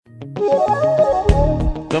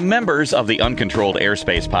The members of the Uncontrolled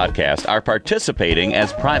Airspace podcast are participating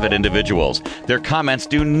as private individuals. Their comments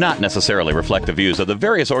do not necessarily reflect the views of the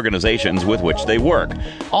various organizations with which they work.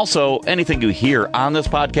 Also, anything you hear on this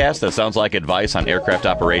podcast that sounds like advice on aircraft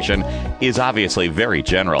operation is obviously very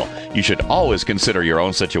general. You should always consider your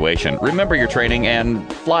own situation, remember your training,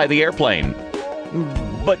 and fly the airplane.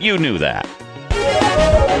 But you knew that.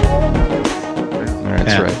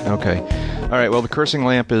 That's right. Okay. All right. Well, the cursing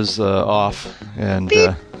lamp is off, and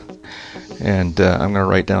I'm going to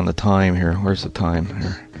write down the time here. Where's the time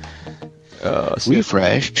here?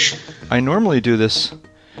 Refresh. I normally do this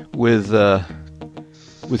with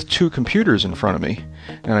two computers in front of me,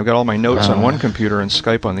 and I've got all my notes on one computer and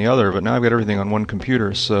Skype on the other. But now I've got everything on one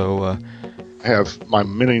computer, so I have my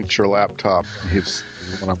miniature laptop. It's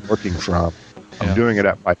what I'm working from. I'm doing it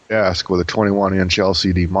at my desk with a 21-inch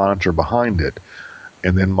LCD monitor behind it.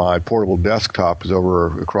 And then my portable desktop is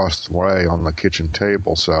over across the way on the kitchen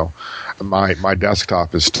table. So my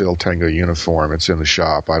desktop is still Tango Uniform. It's in the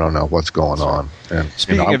shop. I don't know what's going on. And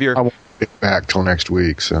speaking of your, I won't get back till next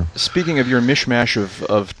week. So speaking of your mishmash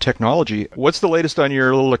of technology, what's the latest on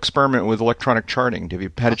your little experiment with electronic charting? Have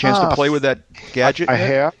you had a chance to play with that gadget? I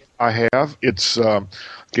have. It's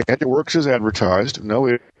Gadget works as advertised.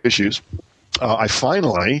 No issues. I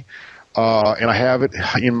finally. And I have it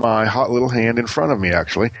in my hot little hand in front of me,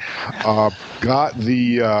 actually. Got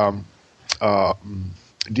the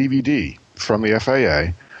DVD from the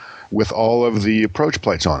FAA with all of the approach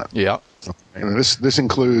plates on it. Yeah. And this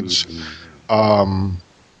includes arrival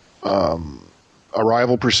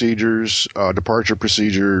procedures, departure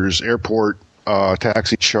procedures, airport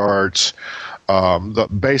taxi charts,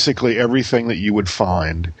 basically everything that you would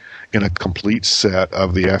find in a complete set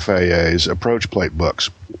of the FAA's approach plate books.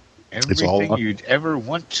 Everything you'd ever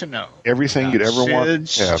want to know. Everything you'd ever want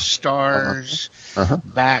to have. Stars,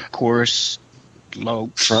 back course,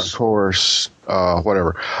 slopes. Front course,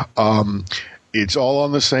 whatever. It's all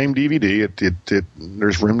on the same DVD.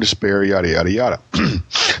 There's room to spare, yada, yada, yada.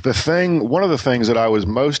 One of the things that I was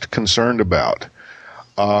most concerned about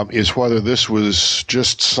is whether this was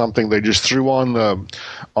just something they just threw on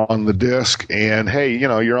the disc and, hey,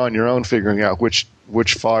 you're on your own figuring out which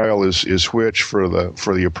file is which for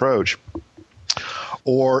the approach,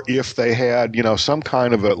 or if they had some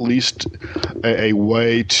kind of at least a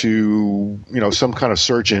way to some kind of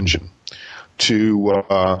search engine to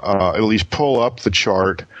at least pull up the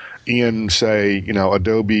chart in, say,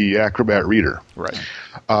 Adobe Acrobat Reader. Right.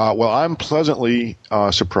 Well, I'm pleasantly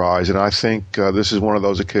surprised, and I think this is one of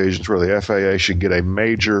those occasions where the FAA should get a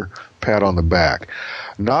major pat on the back.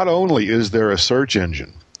 Not only is there a search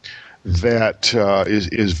engine that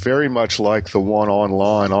is very much like the one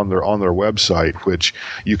online on their website, which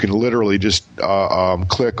you can literally just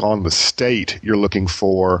click on the state you're looking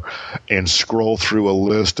for and scroll through a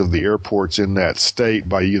list of the airports in that state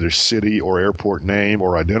by either city or airport name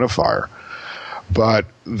or identifier. But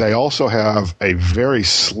they also have a very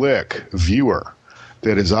slick viewer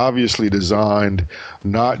that is obviously designed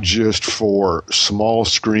not just for small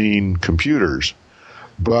screen computers,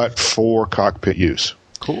 but for cockpit use.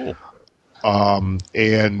 Cool.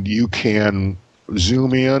 And you can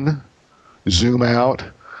zoom in, zoom out,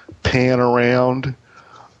 pan around.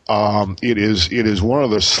 It is one of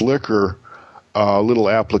the slicker little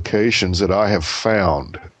applications that I have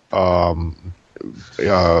found.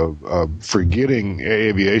 Forgetting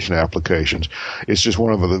aviation applications, it's just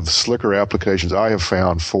one of the slicker applications I have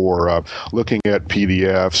found for looking at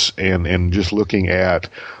PDFs and just looking at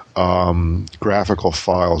graphical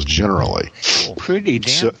files generally. Pretty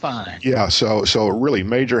damn fine. Yeah, so really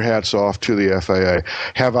major hats off to the FAA.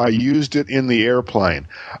 Have I used it in the airplane?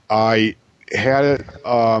 I had it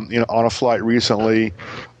on a flight recently.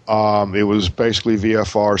 It was basically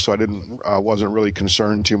VFR, so I wasn't really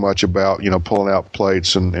concerned too much about pulling out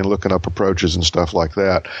plates and looking up approaches and stuff like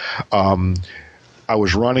that. I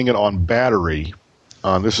was running it on battery.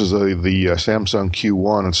 This is the Samsung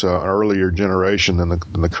Q1. It's an earlier generation than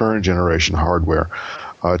the current generation hardware.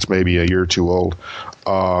 It's maybe a year or two old.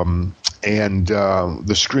 And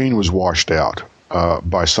the screen was washed out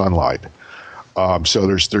by sunlight. So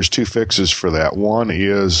there's two fixes for that. One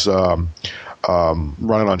is running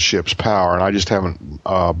on ship's power, and I just haven't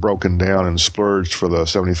broken down and splurged for the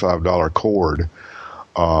 $75 cord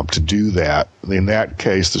to do that. In that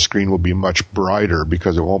case, the screen will be much brighter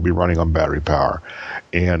because it won't be running on battery power,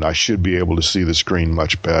 and I should be able to see the screen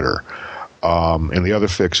much better. And the other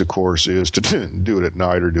fix, of course, is to do it at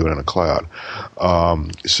night or do it in a cloud.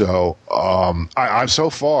 So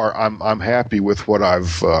far I'm happy with what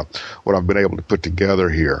I've been able to put together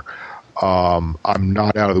here. I'm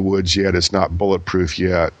not out of the woods yet. It's not bulletproof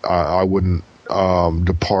yet. I wouldn't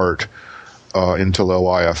depart into low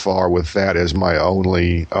IFR with that as my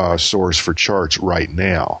only source for charts right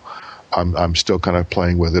now. I'm still kind of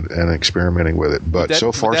playing with it and experimenting with it, but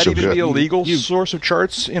so far so good. Would that even be a legal source of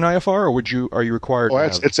charts in IFR, or are you required? Well,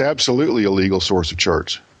 it's absolutely a legal source of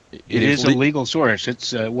charts. It is a legal source.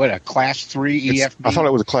 It's a Class 3 EFB? I thought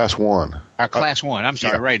it was a Class 1. Class 1. I'm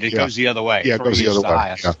sorry, right. It goes the other way. Yeah, it goes the other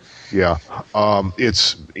way. Yeah.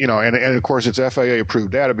 It's, and of course it's FAA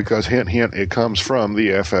approved data because, hint, it comes from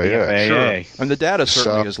the FAA. Sure. And the data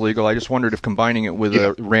certainly is legal. I just wondered if combining it with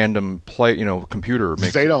a random computer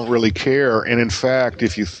makes They don't really care. And in fact,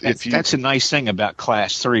 if you that's a nice thing about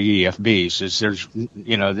Class 3 EFBs is there's,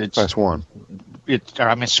 it's Class 1.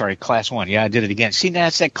 Class 1. Yeah, I did it again. See, now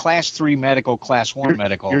it's that Class 3 medical, Class 1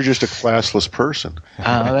 medical. You're just a classless person.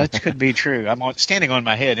 That could be true. I'm standing on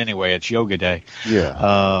my head anyway. It's yoga day.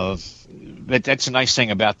 Yeah. But that's a nice thing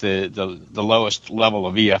about the lowest level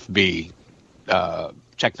of EFB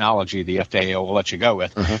technology the FAA will let you go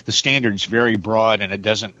with. The standard's very broad, and it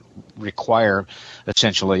doesn't require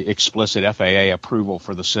essentially explicit FAA approval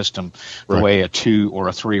for the system the way a 2 or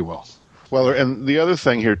a 3 will. Well, and the other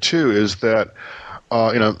thing here, too, is that,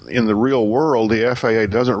 in the real world, the FAA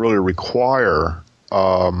doesn't really require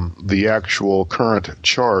the actual current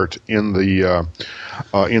chart in the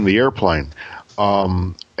airplane.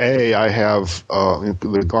 I have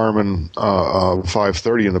the Garmin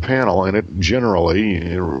 530 in the panel, and it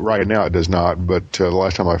generally, right now it does not, but the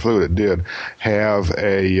last time I flew it did, have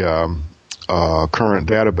a current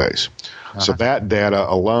database. So that data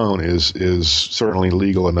alone is certainly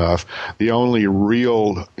legal enough. The only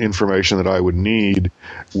real information that I would need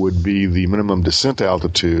would be the minimum descent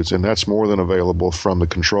altitudes, and that's more than available from the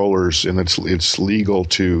controllers, and it's legal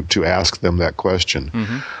to ask them that question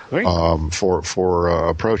for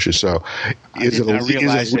approaches. So, I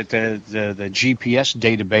realize that the GPS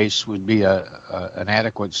database would be an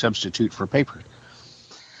adequate substitute for paper.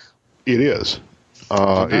 It is.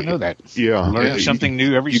 I know that. Yeah, learn something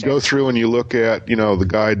new every. You go through and you look at the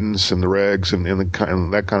guidance and the regs and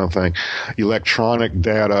that kind of thing. Electronic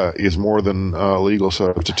data is more than a legal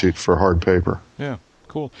substitute for hard paper. Yeah,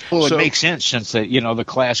 cool. Well, it makes sense since the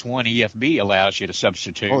Class 1 EFB allows you to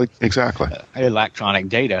substitute. Oh, exactly. Electronic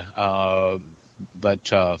data,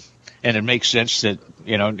 and it makes sense that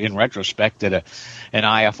in retrospect that an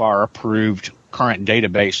IFR approved current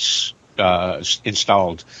database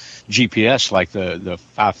installed GPS like the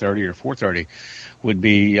 530 or 430 would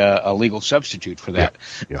be a legal substitute for that.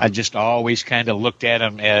 Yeah. I just always kind of looked at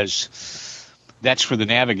them as that's for the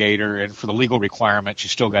navigator, and for the legal requirements, you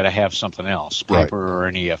still got to have something else, paper or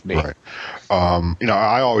an EFB. Right.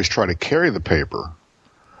 I always try to carry the paper.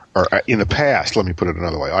 Or in the past, let me put it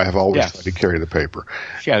another way, I have always tried to carry the paper.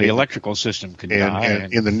 Yeah, the electrical system could die.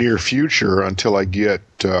 And in the near future, until I get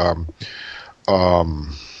the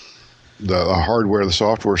hardware, the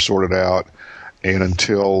software sorted out, and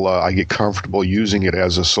until I get comfortable using it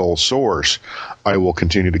as a sole source, I will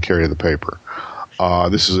continue to carry the paper.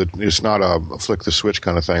 It's not a flick the switch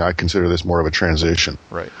kind of thing. I consider this more of a transition.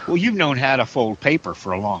 Right. Well, you've known how to fold paper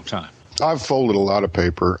for a long time. I've folded a lot of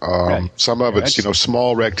paper. Some of it's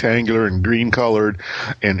small, rectangular, and green colored,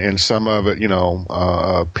 and some of it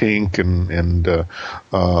pink and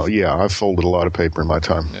I've folded a lot of paper in my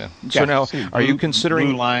time. Yeah. So now, are you considering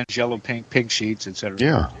blue lines, yellow, pink sheets, etc.?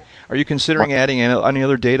 Yeah. Are you considering adding any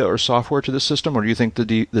other data or software to the system, or do you think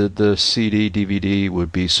the CD DVD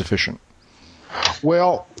would be sufficient?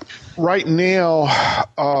 Well, right now,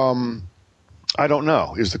 I don't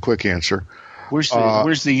know. Is the quick answer. Where's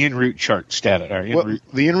the en route chart status?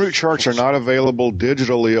 The en route charts are not available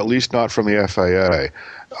digitally, at least not from the FAA.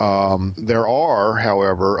 There are,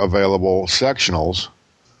 however, available sectionals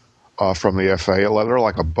from the FAA. They're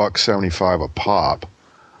like $1.75 a pop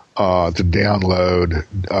to download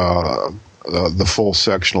the full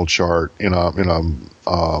sectional chart in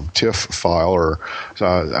a TIFF file, or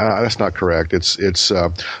that's not correct. It's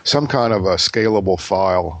some kind of a scalable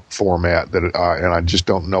file format that, and I just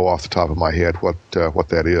don't know off the top of my head what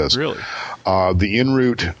that is. Really, the en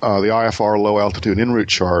route, the IFR low altitude en route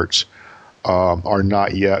charts are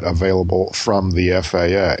not yet available from the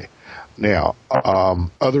FAA. Now,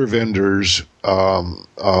 other vendors, I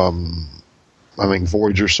think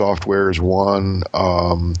Voyager Software is one.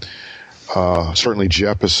 Certainly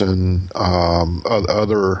Jeppesen,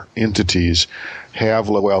 other entities have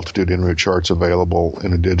low-altitude en route charts available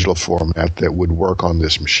in a digital format that would work on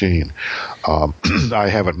this machine. I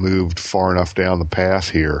haven't moved far enough down the path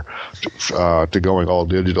here to going all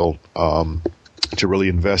digital to really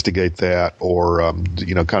investigate that or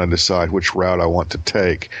kind of decide which route I want to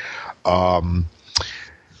take. Right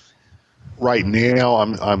now,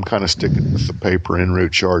 I'm kind of sticking with the paper en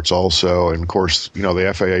route charts also, and of course,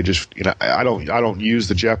 the FAA just I don't use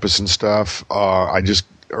the Jeppesen stuff. I just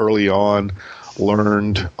early on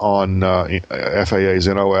learned on FAA's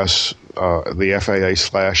NOS, the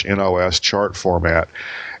FAA/NOS chart format,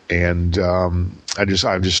 and I've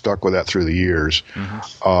just stuck with that through the years.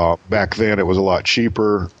 Mm-hmm. Back then, it was a lot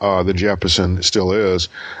cheaper. The Jeppesen, it still is,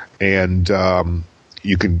 and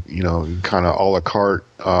you could, kind of a la carte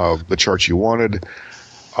the charts you wanted,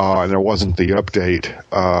 and there wasn't the update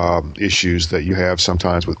issues that you have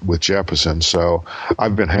sometimes with Jeppesen. So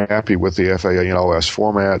I've been happy with the FAA NOS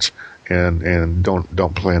formats, and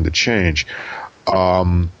don't plan to change.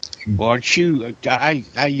 Well, aren't you? I'm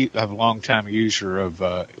a long-time user of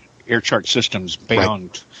air chart systems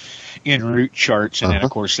bound en route charts, and then of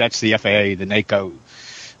course that's the FAA, the NACO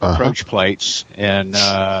approach plates, and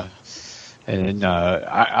I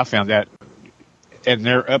found that and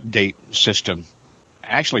their update system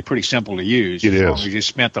actually pretty simple to use. It is. You just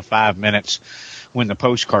spent the 5 minutes when the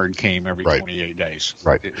postcard came every 28 days.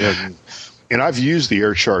 Right. And I've used the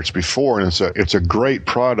air charts before, and it's a great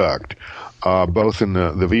product, both in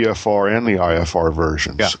the VFR and the IFR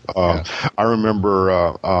versions. I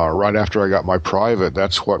remember right after I got my private,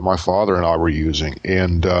 that's what my father and I were using,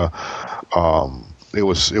 and it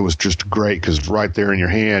was just great because right there in your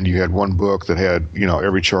hand you had one book that had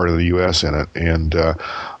every chart of the U.S. in it, and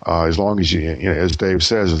as long as you, as Dave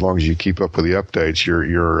says, as long as you keep up with the updates,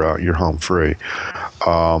 you're home free.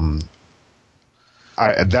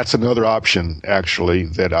 That's another option actually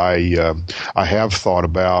that I have thought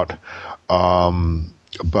about,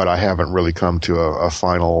 but I haven't really come to a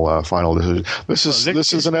final decision.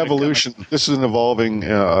 This is an evolution. This is an evolving thing.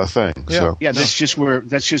 Yeah, so. yeah. That's just where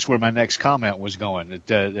my next comment was going. That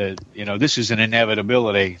this is an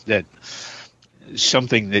inevitability, that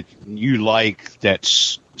something that you like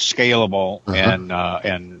that's scalable and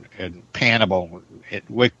pannable, it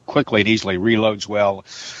quickly and easily reloads well.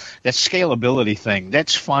 That scalability thing,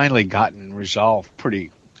 that's finally gotten resolved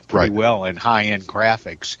pretty well in high-end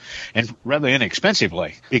graphics, and rather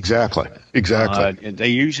inexpensively. Exactly. They're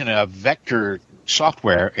using a vector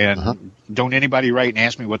software, and don't anybody write and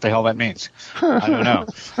ask me what the hell that means. I don't know.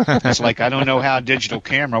 It's like I don't know how a digital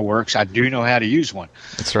camera works. I do know how to use one.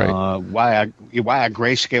 That's right. Why a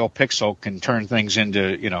grayscale pixel can turn things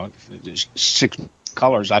into 6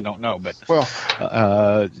 colors, I don't know, but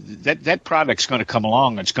that product's going to come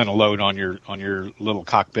along. It's going to load on your little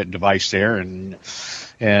cockpit device there, and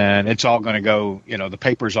it's all going to go. The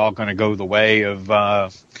paper's all going to go the way of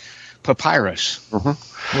papyrus.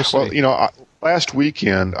 Well, last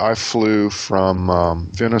weekend I flew from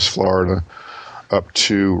Venice, Florida, up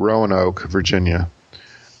to Roanoke, Virginia,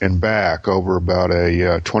 and back over about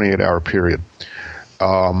a 28-hour period.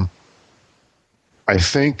 I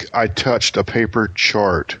think I touched a paper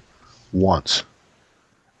chart once,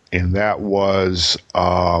 and that was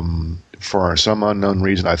for some unknown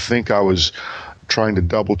reason. I think I was trying to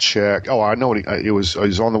double check. Oh, I know it was. I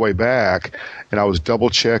was on the way back, and I was double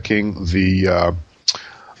checking the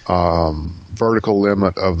vertical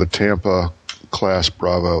limit of the Tampa class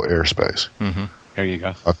Bravo airspace. Mm-hmm. There you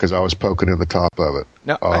go. Because I was poking in the top of it.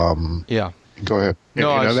 Yeah. Go ahead.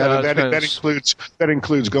 No, that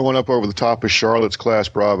includes going up over the top of Charlotte's class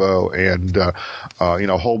Bravo, and a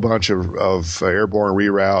whole bunch of airborne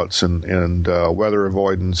reroutes and weather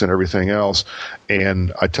avoidance and everything else.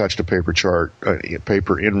 And I touched a paper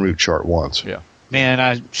en route chart once. Yeah. Man,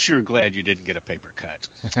 I'm sure glad you didn't get a paper cut.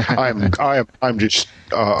 I'm just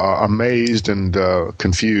amazed and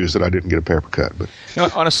confused that I didn't get a paper cut. But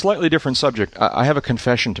on a slightly different subject, I have a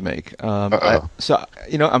confession to make. I'm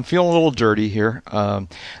feeling a little dirty here.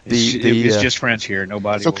 It's just friends here.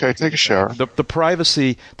 Nobody. It's okay. Take a shower. The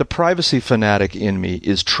privacy fanatic in me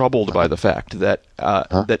is troubled by the fact that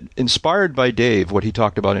that, inspired by Dave, what he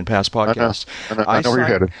talked about in past podcasts, I know where you're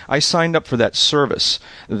headed. I signed up for that service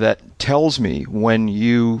that tells me when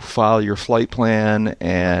you file your flight plan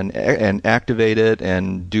and activate it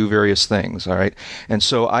and do various things. All right, and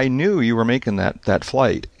so I knew you were making that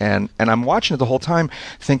flight, and I'm watching it the whole time,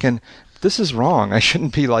 thinking, this is wrong. I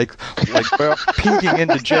shouldn't be like peeking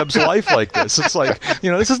into Jeb's life like this. It's like,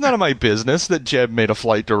 this is none of my business that Jeb made a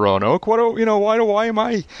flight to Roanoke. Why am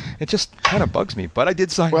I? It just kind of bugs me. But I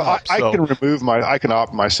did sign up. I can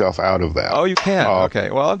opt myself out of that. Oh, you can?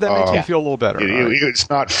 Okay. Well, that makes me feel a little better. It's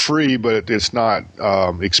not free, but it's not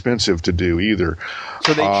expensive to do either.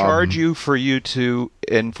 So they charge you for you to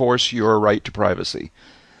enforce your right to privacy.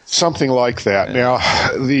 Something like that. Yeah.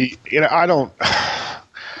 Now,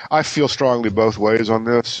 I feel strongly both ways on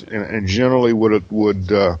this, and generally would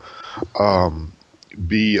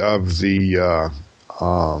be of the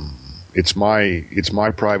it's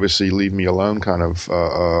my privacy, leave me alone kind of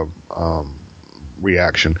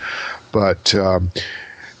reaction. But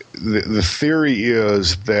the theory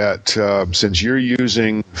is that since you're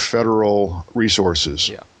using federal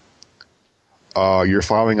resources, you're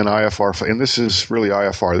filing an IFR, and this is really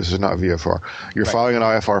IFR, this is not VFR. You're filing an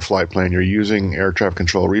IFR flight plan, you're using air traffic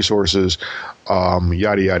control resources,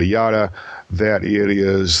 yada, yada, yada, that it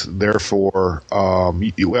is therefore,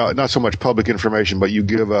 well, not so much public information, but you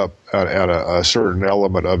give up at a certain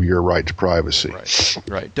element of your right to privacy.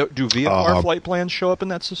 Right. Do VFR flight plans show up in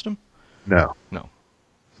that system? No. No.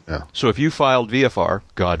 No. So if you filed VFR,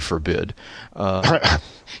 God forbid.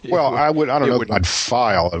 Well, I don't know if I'd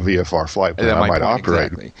file a VFR flight plan. I might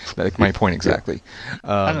operate. Exactly. That's my point exactly.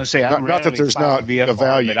 I'm going to say, not that there's not a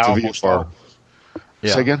value to VFR.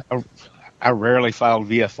 Yeah. Say again? I rarely filed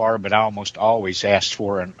VFR, but I almost always asked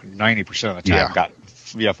for, and 90% of the time got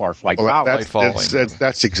VFR flight filing.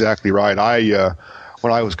 That's exactly right.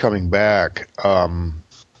 When I was coming back from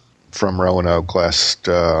Roanoke last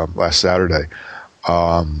Saturday,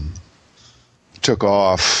 took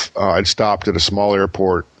off. I'd stopped at a small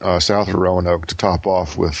airport south of Roanoke to top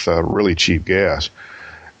off with really cheap gas,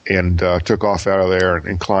 and took off out of there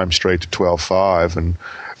and climbed straight to 12.5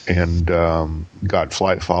 and got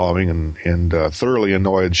flight following and thoroughly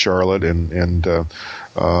annoyed Charlotte and a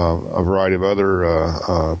variety of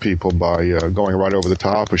other people by going right over the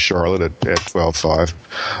top of Charlotte at 12.5.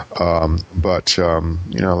 But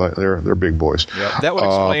they're big boys. Yeah. That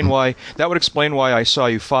would explain why I saw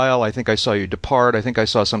you file. I think I saw you depart. I think I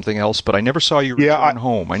saw something else, but I never saw you return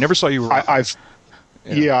home. I never saw you. I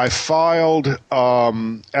filed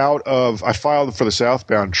I filed for the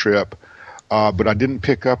southbound trip. But I didn't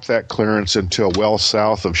pick up that clearance until well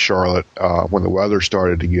south of Charlotte when the weather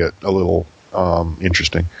started to get a little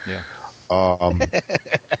interesting. Yeah.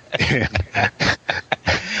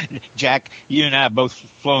 Jack, you and I have both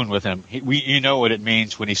flown with him. You know what it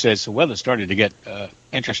means when he says the weather started to get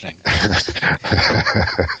interesting.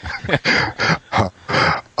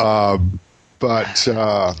 But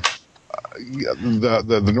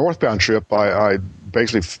the northbound trip, I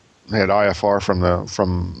basically had IFR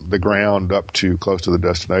from the ground up to close to the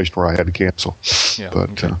destination where I had to cancel. Yeah.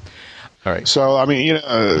 But okay. All right. So I mean,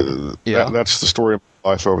 that's the story of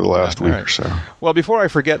my life over the last week or so. Well, before I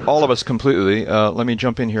forget all of us completely, let me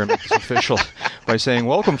jump in here and make this official by saying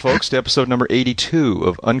welcome, folks, to episode number 82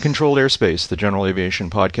 of Uncontrolled Airspace, the General Aviation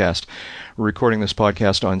Podcast. We're recording this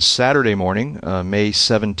podcast on Saturday morning, May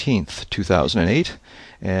 17th, 2008,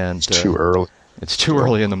 and it's too early. It's too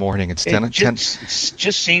early in the morning. It's 10. It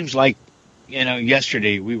just seems like,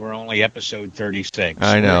 yesterday we were only episode 36.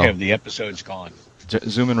 I know. Where have the episodes gone?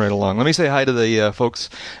 Zooming right along. Let me say hi to the folks,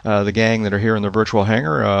 the gang that are here in the virtual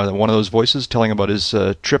hangar. One of those voices telling about his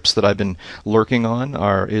trips that I've been lurking on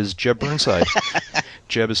is Jeb Burnside.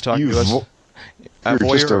 Jeb is talking to us. I am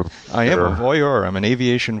a voyeur. I'm an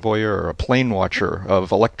aviation voyeur, a plane watcher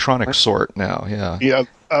of electronic sort now. Yeah. Yeah.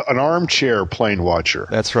 An armchair plane watcher.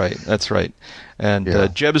 That's right.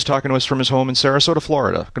 And Jeb is talking to us from his home in Sarasota,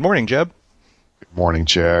 Florida. Good morning, Jeb. Good morning,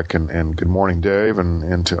 Jack, and good morning, Dave,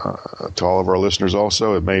 and to all of our listeners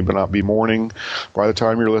also. It may not be morning by the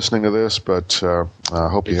time you're listening to this, but I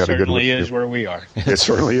hope you had a good week. It certainly is where we are. It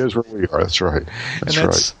certainly is where we are. That's right.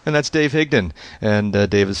 And that's Dave Higdon. And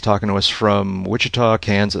Dave is talking to us from Wichita,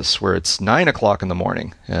 Kansas, where it's 9 o'clock in the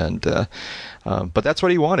morning. And but that's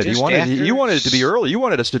what he wanted. He wanted it to be early. You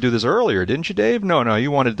wanted us to do this earlier, didn't you, Dave? No, you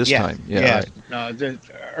wanted this time. Yeah. Right. No,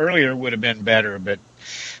 earlier would have been better, but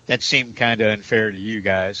that seemed kind of unfair to you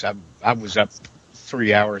guys. I was up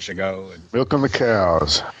 3 hours ago. And, milking the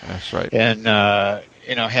cows. That's right. And,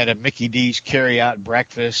 had a Mickey D's carry-out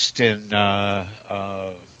breakfast and got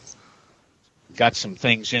some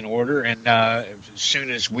things in order. And as soon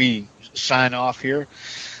as we sign off here,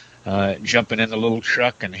 jumping in the little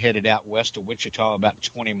truck and headed out west of Wichita about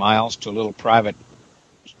 20 miles to a little private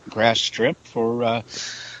grass strip for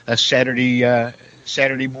a Saturday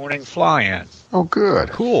morning fly-in. Oh,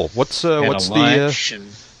 good, cool. What's lunch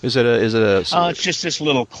is it a? It's just this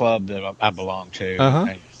little club that I belong to.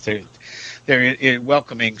 Uh-huh. They're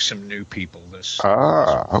welcoming some new people.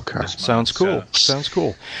 Okay. Sounds cool. Sounds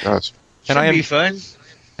cool. Should be fun.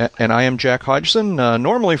 And I am Jack Hodgson,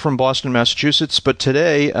 normally from Boston, Massachusetts, but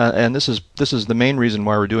today, and this is the main reason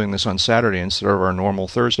why we're doing this on Saturday instead of our normal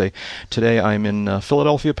Thursday. Today, I'm in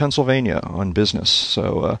Philadelphia, Pennsylvania, on business.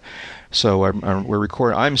 So we're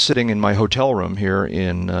recording. I'm sitting in my hotel room here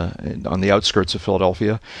on the outskirts of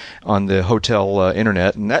Philadelphia, on the hotel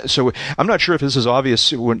internet, and so I'm not sure if this is obvious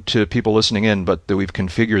to people listening in, but we've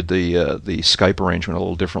configured the Skype arrangement a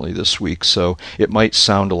little differently this week, so it might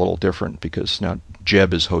sound a little different because now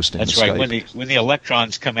Jeb is hosting. That's the right. Skype. When the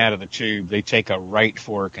electrons come out of the tube, they take a right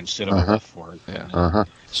fork instead of a left fork. Yeah.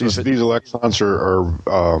 So these electrons are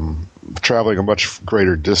traveling a much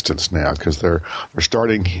greater distance now because they're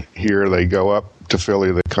starting here. They go up to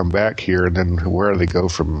Philly, they come back here, and then where do they go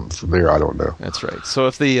from there? I don't know. That's right. So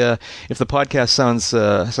if the podcast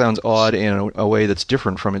sounds odd in a way that's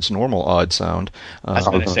different from its normal odd sound, I was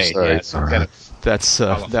going to say yes.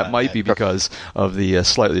 That might be because of the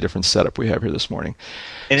slightly different setup we have here this morning.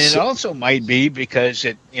 And it also might be because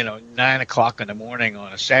at 9 o'clock in the morning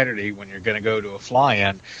on a Saturday when you're going to go to a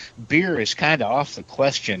fly-in, beer is kind of off the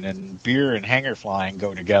question, and beer and hanger flying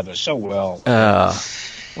go together so well.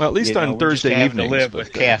 Well, at least on Thursday evenings. To live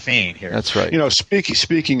with caffeine here. That's right.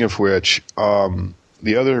 Speaking of which,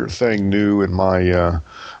 the other thing new in my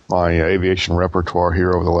aviation repertoire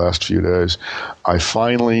here over the last few days, I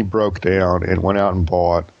finally broke down and went out and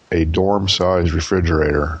bought a dorm-sized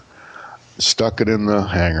refrigerator, stuck it in the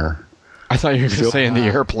hangar. I thought you were going to say in the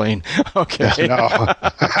airplane. Okay. No.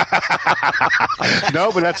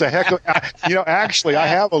 No, but that's a heck of... actually, I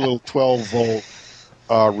have a little 12-volt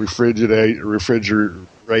refrigerator freezer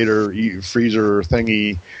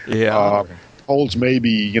thingy. Yeah. Holds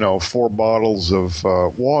maybe 4 bottles of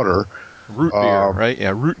water. Root beer, right?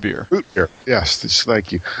 Yeah, root beer. Root beer. Yes,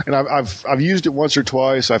 thank you. And I've used it once or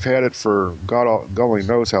twice. I've had it for God only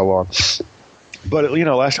knows how long. But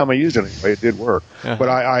last time I used it anyway, it did work. Uh-huh. But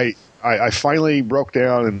I finally broke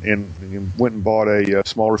down and went and bought a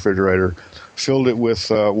small refrigerator, filled it with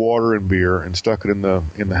water and beer, and stuck it in the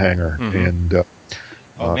hangar. Mm-hmm.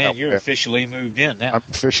 And you're officially moved in now. I'm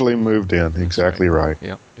officially moved in. Exactly right.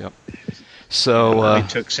 Yep. So it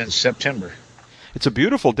took since September. It's a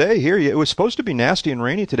beautiful day here. It was supposed to be nasty and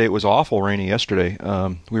rainy today. It was awful rainy yesterday.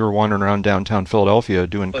 We were wandering around downtown Philadelphia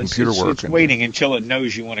doing computer work. It's waiting until it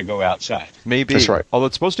knows you want to go outside. Maybe. That's right. Although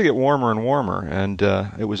it's supposed to get warmer and warmer, and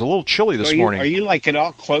it was a little chilly this morning. Are you like at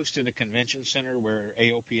all close to the convention center where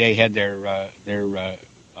AOPA had their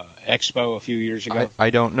expo a few years ago? I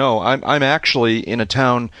don't know. I'm actually in a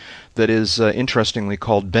town that is interestingly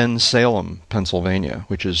called Bensalem, Pennsylvania,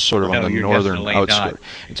 which is sort of on the northern outskirts.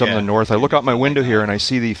 It's up in the north. I look out my window here and I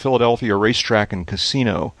see the Philadelphia Racetrack and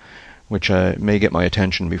Casino, which may get my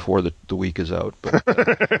attention before the week is out. But,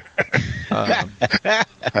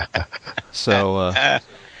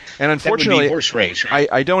 and unfortunately, that would be horse race, right?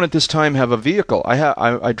 I don't at this time have a vehicle.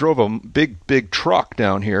 I drove a big truck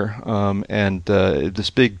down here, and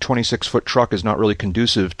this big 26-foot truck is not really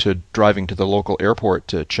conducive to driving to the local airport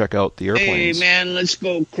to check out the airplanes. Hey man, let's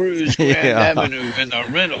go cruise Grand Avenue in the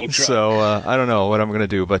rental truck. So I don't know what I'm going to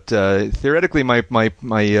do, but theoretically, my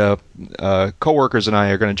coworkers and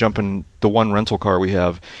I are going to jump in the one rental car we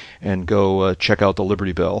have and go check out the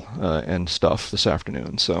Liberty Bell and stuff this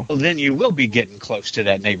afternoon. So well, then you will be getting close to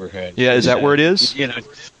that neighborhood. Yeah, is that where it is?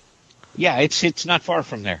 Yeah, it's not far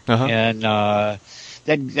from there, and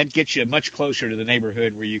that gets you much closer to the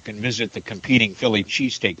neighborhood where you can visit the competing Philly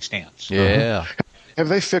cheesesteak stands. Yeah. Have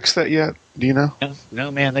they fixed that yet? Do you know?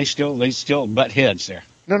 No, man. They still butt heads there.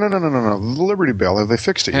 No. The Liberty Bell, have they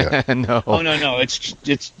fixed it yet? No. Oh, no. It's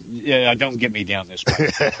don't get me down this way.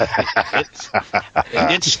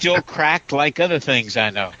 It's still cracked like other things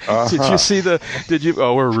I know. Did you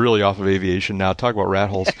we're really off of aviation now. Talk about rat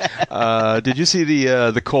holes. Did you see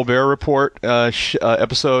the Colbert Report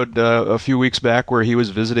episode a few weeks back where he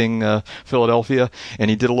was visiting Philadelphia and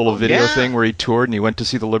he did a little video thing where he toured and he went to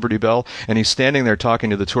see the Liberty Bell and he's standing there talking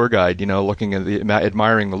to the tour guide, looking at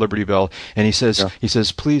admiring the Liberty Bell, and he says,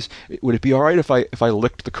 please, would it be all right if I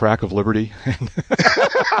licked the crack of Liberty?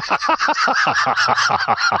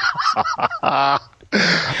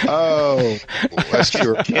 Oh, that's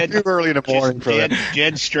true. Too early in the morning for that.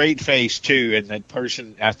 Dead straight face too, and that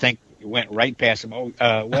person I think went right past him.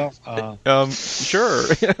 Sure,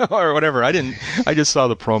 or whatever. I just saw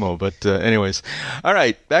the promo, but anyways, all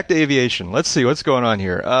right. Back to aviation. Let's see what's going on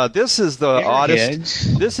here. This is the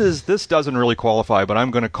oddest. This doesn't really qualify, but I'm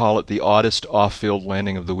going to call it the oddest off-field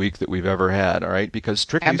landing of the week that we've ever had. All right, because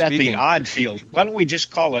strictly speaking, the odd field. Why don't we just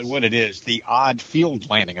call it what it is? The odd field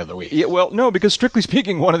landing of the week. Yeah, well, no, because strictly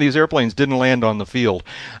speaking, one of these airplanes didn't land on the field.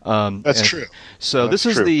 That's true. So that's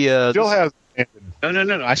this true. is the still has.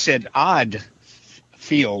 No. I said odd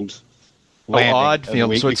field landing odd of the field,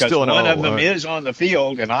 week, so it's because still an one O, of them or- is on the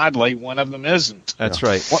field, and oddly, one of them isn't. That's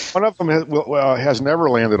right. One of them has never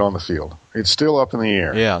landed on the field. It's still up in the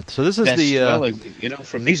air. Yeah. So this is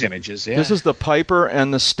From these images, yeah. This is the Piper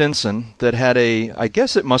and the Stinson that had I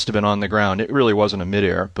guess it must have been on the ground. It really wasn't a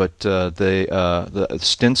midair, but the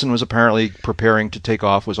Stinson was apparently preparing to take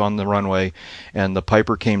off, was on the runway, and the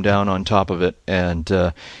Piper came down on top of it and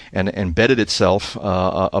embedded itself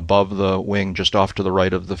above the wing, just off to the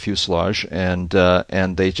right of the fuselage, and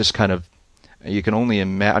they just kind of. You can only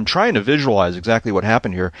imagine. I'm trying to visualize exactly what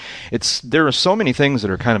happened here. There are so many things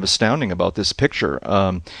that are kind of astounding about this picture.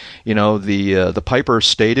 The Piper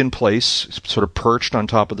stayed in place, sort of perched on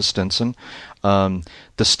top of the Stinson. The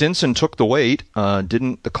Stinson took the weight.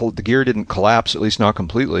 The gear didn't collapse, at least not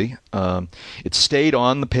completely. It stayed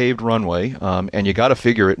on the paved runway, and you got to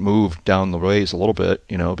figure it moved down the ways a little bit,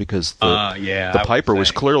 because the Piper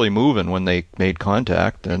was clearly moving when they made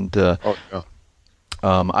contact, and.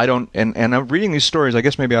 I don't, and I'm reading these stories. I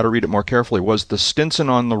guess maybe I ought to read it more carefully. Was the Stinson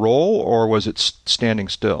on the roll, or was it standing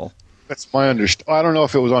still? That's my understanding. I don't know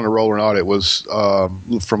if it was on the roll or not. It was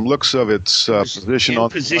from looks of its position on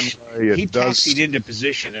the runway. He taxied into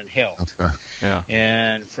position and held. Okay. Yeah.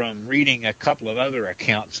 And from reading a couple of other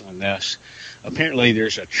accounts on this, apparently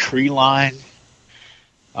there's a tree line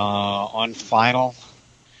on final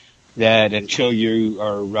that until you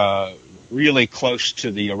are really close to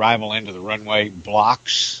the arrival end of the runway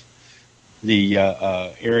blocks the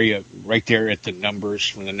area right there at the numbers,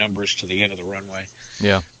 from the numbers to the end of the runway.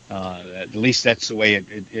 Yeah. At least that's the way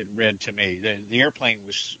it read to me. The airplane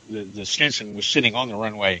was, the Stinson was sitting on the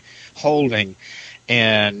runway holding,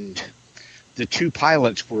 and the two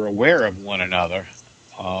pilots were aware of one another,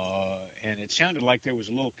 and it sounded like there was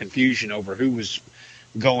a little confusion over who was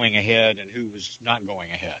going ahead and who was not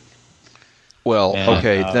going ahead. Well,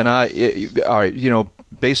 okay, then all right,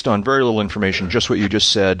 based on very little information, just what you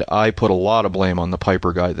just said, I put a lot of blame on the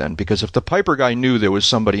Piper guy then, because if the Piper guy knew there was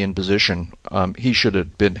somebody in position, he should have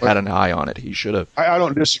had an eye on it. He should have. I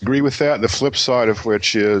don't disagree with that. The flip side of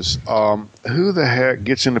which is, who the heck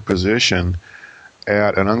gets into position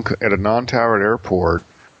at a non-towered airport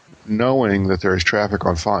knowing that there's traffic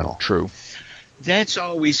on final? True. That's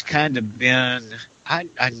always kind of been.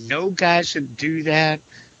 I know guys that do that.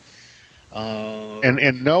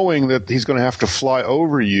 And knowing that he's going to have to fly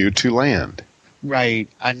over you to land. Right.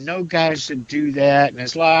 I know guys that do that, and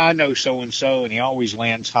it's like, I know so-and-so, and he always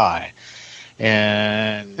lands high.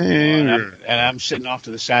 And I'm sitting off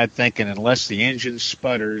to the side thinking, unless the engine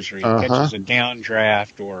sputters or he catches a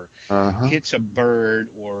downdraft or hits a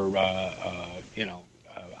bird or, I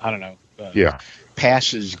don't know,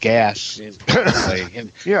 passes gas improperly.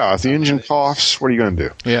 If the engine coughs, what are you going to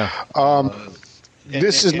do? Yeah.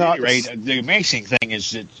 This is not. The amazing thing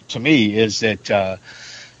is that, to me, is that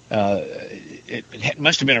it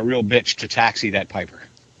must have been a real bitch to taxi that Piper.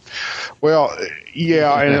 Well,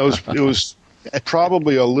 yeah, and it was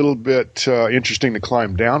probably a little bit interesting to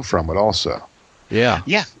climb down from it, also. Yeah.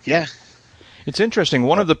 Yeah. It's interesting.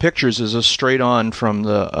 One of the pictures is a straight on from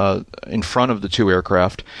the in front of the two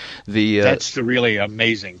aircraft. That's the really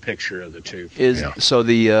amazing picture of the two.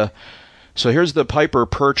 So here's the Piper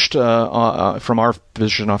perched from our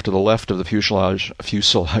position off to the left of the fuselage.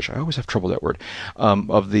 I always have trouble with that word.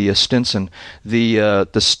 Of the Stinson. The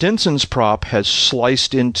Stinson's prop has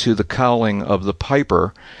sliced into the cowling of the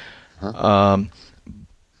Piper, but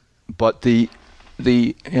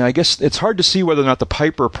I guess it's hard to see whether or not the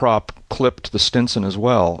Piper prop clipped the Stinson as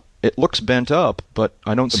well. It looks bent up, but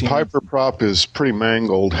I don't see. The Piper prop is pretty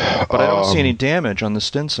mangled. But I don't see any damage on the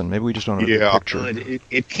Stinson. Maybe we just don't have a picture. Well,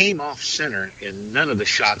 it came off center, and none of the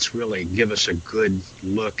shots really give us a good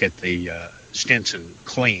look at the Stinson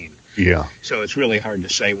clean. Yeah. So it's really hard to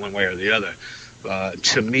say one way or the other.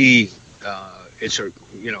 To me, it's a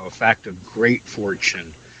fact of great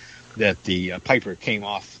fortune that the Piper came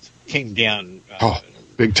down.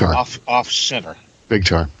 Big time. Off center. Big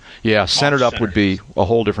time. Yeah, centered up would be a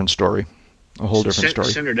whole different story.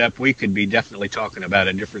 Centered up, we could be definitely talking about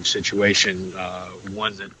a different situation,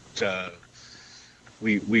 one that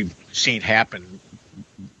we've seen happen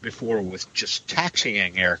before with just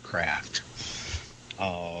taxiing aircraft,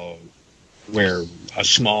 where a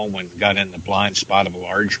small one got in the blind spot of a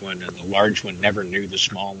large one, and the large one never knew the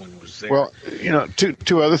small one was there. Well,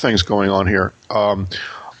 two other things going on here.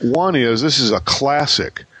 One is, this is a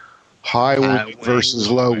classic high wing versus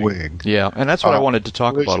low wing. Yeah, and that's what I wanted to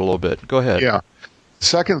talk about a little bit. Go ahead. Yeah.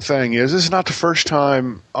 Second thing is, this is not the first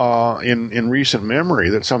time in recent memory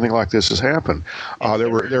that something like this has happened. There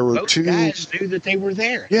were two guys knew that they were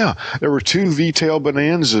there. Yeah, there were two V-tail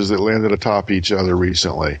Bonanzas that landed atop each other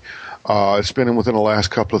recently. It's been within the last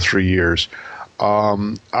couple of 3 years.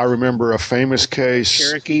 I remember a famous case.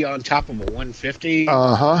 Cherokee on top of a 150.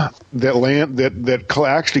 That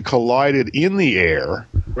actually collided in the air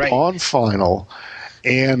on final,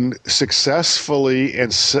 and successfully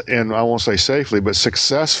and I won't say safely, but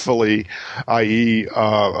successfully, i.e.,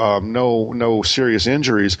 no serious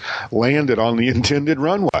injuries, landed on the intended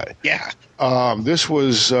runway. Yeah. This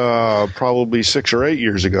was probably 6 or 8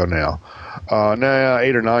 years ago now.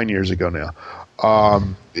 8 or 9 years ago now.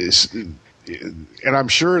 And I'm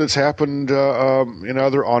sure it's happened on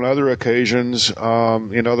other occasions in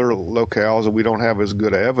other locales, and we don't have as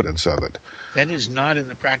good evidence of it. That is not in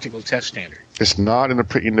the practical test standard. It's not in the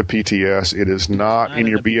PTS. It is not in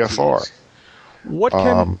your BFR. PTS. What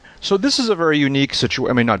can so this is a very unique situation.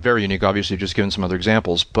 I mean, not very unique, obviously, just given some other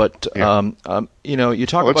examples. But you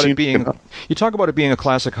talk about it being a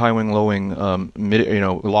classic high wing, low wing,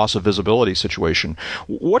 loss of visibility situation.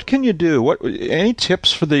 What can you do? Any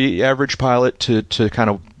tips for the average pilot to kind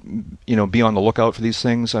of be on the lookout for these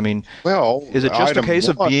things? I mean, is it just a case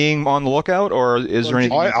of being on the lookout, or is there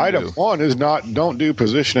anything? Item one is don't do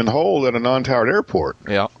position and hold at a non-towered airport.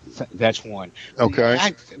 Yeah. That's one.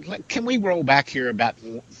 Okay. Can we roll back here about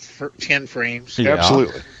 10 frames? Yeah.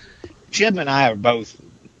 Absolutely. Jim and I are both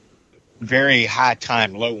very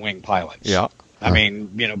high-time low-wing pilots. Yeah. I mean,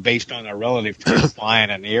 based on our relative time flying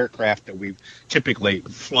and the aircraft that we've typically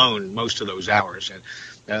flown most of those hours. And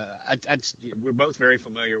we're both very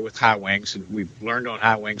familiar with high wings, and we've learned on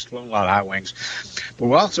high wings, flown a lot of high wings. But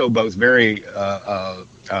we're also both very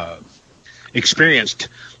experienced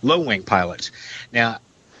low-wing pilots. Now,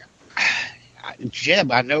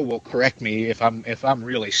 Jeb, I know, will correct me if I'm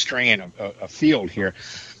really straying a field here,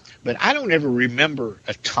 but I don't ever remember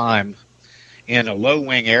a time in a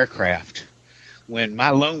low-wing aircraft when my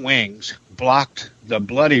low wings blocked the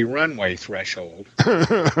bloody runway threshold before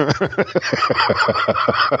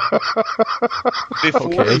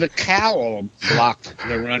the cowl blocked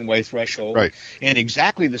the runway threshold in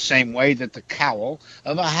exactly the same way that the cowl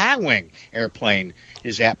of a high-wing airplane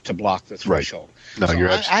is apt to block the threshold. No, so you're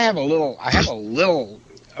I have a little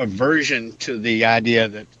aversion to the idea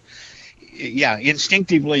that,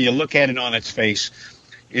 instinctively you look at it on its face.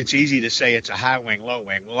 It's easy to say it's a high wing, low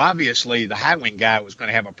wing. Well, obviously the high wing guy was going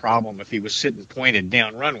to have a problem if he was sitting pointed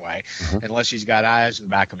down runway, unless he's got eyes in the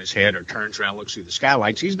back of his head or turns around, looks through the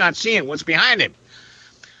skylights. He's not seeing what's behind him.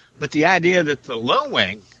 But the idea that the low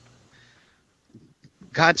wing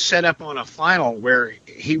got set up on a final where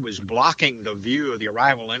he was blocking the view of the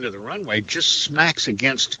arrival into the runway just smacks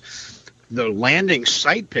against the landing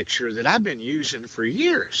sight picture that I've been using for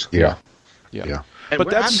years. Yeah. And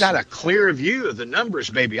I've got a clear view of the numbers,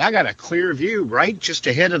 baby. I got a clear view right just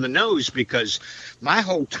ahead of the nose because my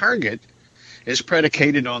whole target is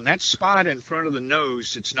predicated on that spot in front of the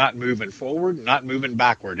nose. It's not moving forward, not moving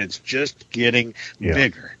backward. It's just getting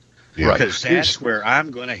bigger because that's where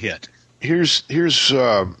I'm going to hit. Here's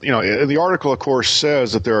the article, of course,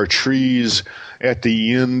 says that there are trees at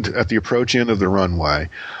the approach end of the runway.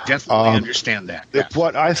 Definitely understand that. Yes.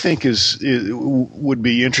 What I think would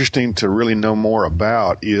be interesting to really know more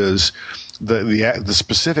about is the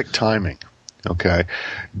specific timing. Okay,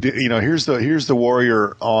 here's the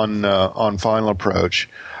Warrior on final approach.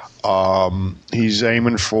 He's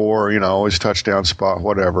aiming for his touchdown spot,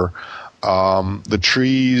 whatever. The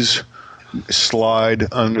trees slide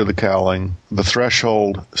under the cowling. The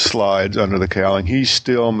threshold slides under the cowling. He's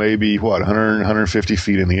still maybe 150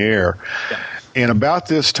 feet in the air. Yeah. And about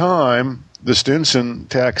this time, the Stinson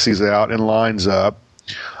taxis out and lines up,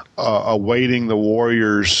 awaiting the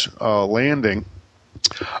Warrior's landing.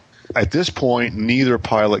 At this point, neither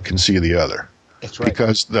pilot can see the other. That's right.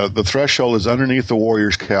 Because the threshold is underneath the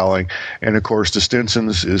Warrior's cowling, and of course the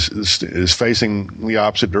Stinson's is facing the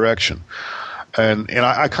opposite direction. And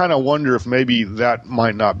I kind of wonder if maybe that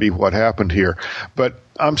might not be what happened here. But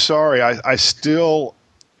I'm sorry, I still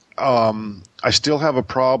have a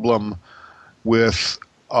problem with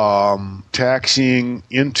taxiing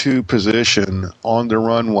into position on the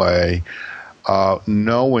runway,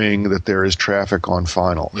 knowing that there is traffic on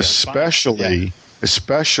final, especially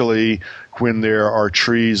when there are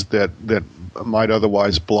trees that might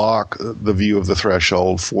otherwise block the view of the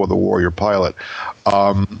threshold for the Warrior pilot.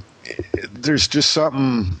 There's just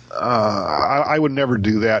something. I would never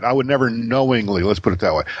do that. I would never knowingly. Let's put it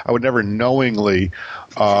that way. I would never knowingly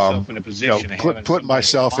put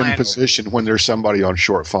myself in a position when there's somebody on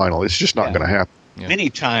short final. It's just not going to happen. Yeah. Many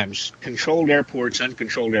times, controlled airports,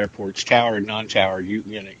 uncontrolled airports, towered, non-towered.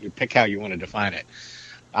 You pick how you want to define it.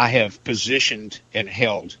 I have positioned and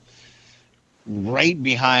held right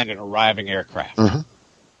behind an arriving aircraft.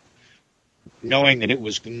 knowing that it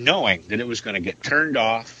was going to get turned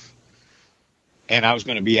off, and I was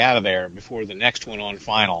going to be out of there before the next one on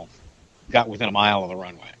final got within a mile of the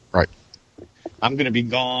runway. Right. I'm going to be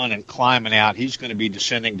gone and climbing out. He's going to be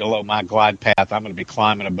descending below my glide path. I'm going to be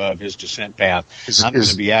climbing above his descent path. I'm going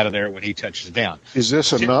to be out of there when he touches down. Is this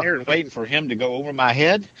sitting there and waiting for him to go over my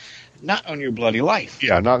head? Not on your bloody life.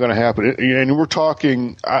 Yeah, not going to happen. And we're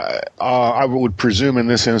talking, I would presume in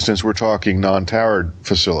this instance, we're talking non-towered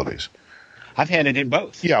facilities. I've had it in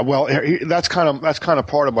both. Yeah, well, that's kind of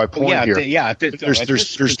part of my point here.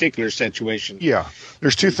 There's particular situation. Yeah,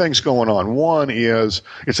 there's two things going on. One is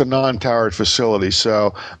it's a non-towered facility,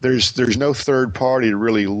 so there's no third party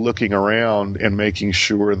really looking around and making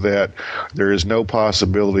sure that there is no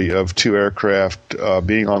possibility of two aircraft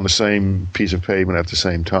being on the same piece of pavement at the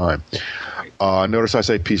same time. Notice I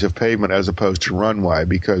say piece of pavement as opposed to runway,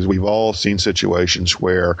 because we've all seen situations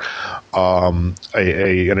where an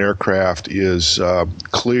aircraft is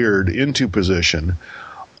cleared into position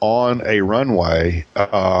on a runway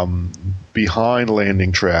behind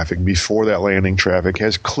landing traffic, before that landing traffic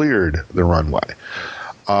has cleared the runway.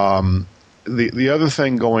 The other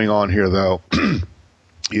thing going on here, though,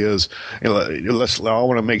 is I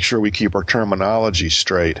want to make sure we keep our terminology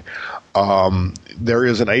straight. There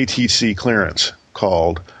is an ATC clearance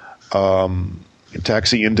called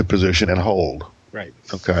taxi into position and hold. Right.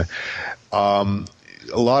 Okay. A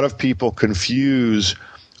lot of people confuse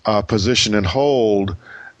position and hold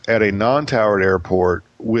at a non-towered airport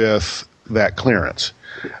with that clearance.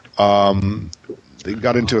 They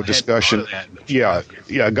got into a discussion.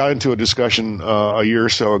 Got into a discussion a year or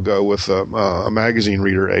so ago with a magazine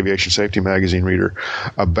reader, aviation safety magazine reader,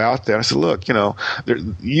 about that. I said, look,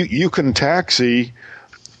 you can taxi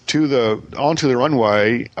onto the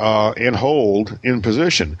runway and hold in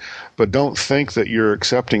position, but don't think that you're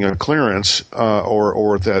accepting a clearance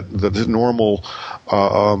or that the normal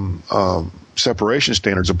separation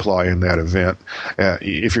standards apply in that event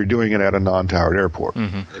if you're doing it at a non-towered airport.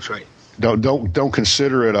 Mm-hmm. That's right. Don't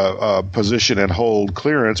consider it a position and hold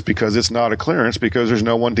clearance, because it's not a clearance, because there's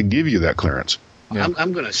no one to give you that clearance. Yeah.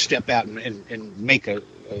 I'm going to step out and make I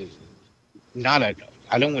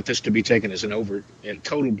don't want this to be taken as a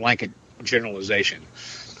total blanket generalization,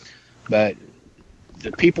 but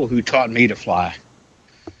the people who taught me to fly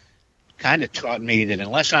kind of taught me that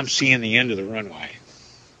unless I'm seeing the end of the runway,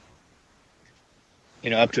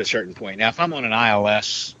 up to a certain point. Now, if I'm on an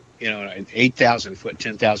ILS, an 8,000 foot,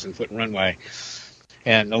 10,000 foot runway,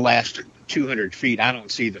 and the last 200 feet, I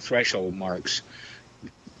don't see the threshold marks.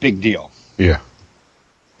 Big deal. Yeah.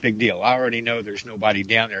 Big deal. I already know there's nobody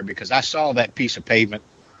down there, because I saw that piece of pavement,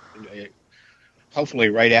 hopefully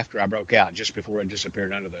right after I broke out, just before it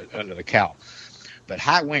disappeared under the cowl. But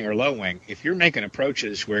high wing or low wing, if you're making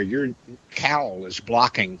approaches where your cowl is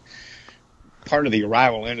blocking part of the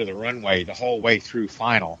arrival into the runway the whole way through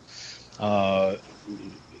final, a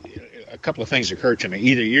couple of things occur to me.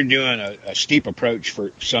 Either you're doing a steep approach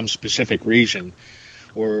for some specific reason,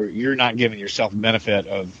 or you're not giving yourself benefit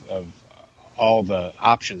of all the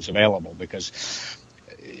options available, because,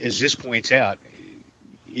 as this points out,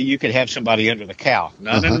 you could have somebody under the cowl,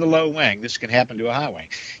 not under the low wing. This can happen to a high wing.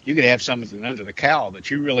 You could have something under the cowl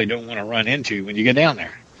that you really don't want to run into when you get down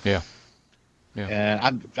there. Yeah.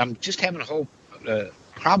 And I'm just having a whole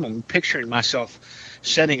problem picturing myself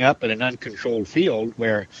setting up in an uncontrolled field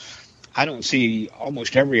where I don't see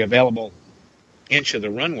almost every available inch of the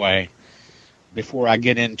runway before I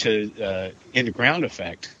get into ground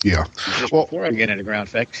effect. Yeah. Before I get into ground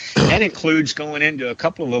effect. That includes going into a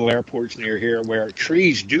couple of little airports near here where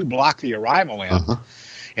trees do block the arrival in.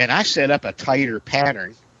 And I set up a tighter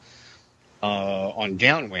pattern on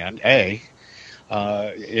downwind, and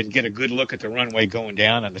get a good look at the runway going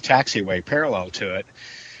down and the taxiway parallel to it,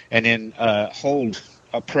 and then hold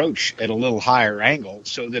approach at a little higher angle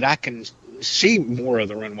so that I can see more of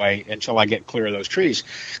the runway until I get clear of those trees.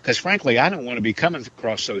 Because frankly, I don't want to be coming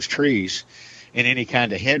across those trees in any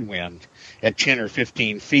kind of headwind at 10 or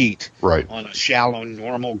 15 feet on a shallow,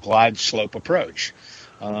 normal glide slope approach.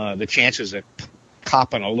 The chances of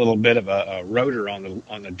copping a little bit of a rotor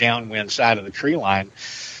on the downwind side of the tree line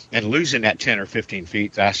and losing that 10 or 15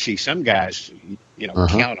 feet that I see some guys,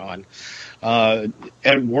 count on.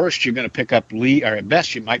 At worst, you're going to pick up or at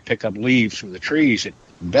best, you might pick up leaves from the trees. At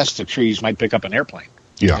best, the trees might pick up an airplane.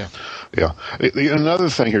 Yeah. Another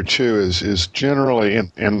thing here too is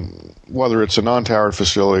generally, and whether it's a non-towered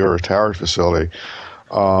facility or a towered facility.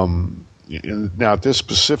 Now, at this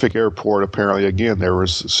specific airport, apparently, again, there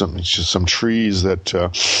was some trees that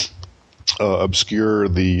obscure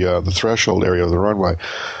the threshold area of the runway.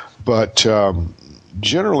 But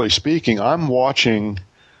generally speaking, I'm watching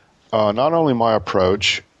not only my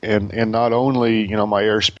approach and not only my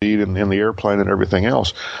airspeed and the airplane and everything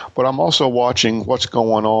else, but I'm also watching what's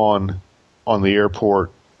going on the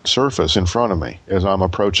airport surface in front of me as I'm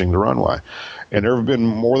approaching the runway. And there have been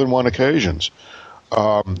more than one occasions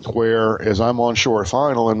where, as I'm on short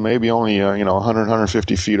final and maybe only 100,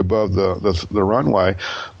 150 feet above the runway,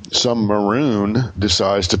 some maroon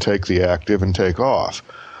decides to take the active and take off.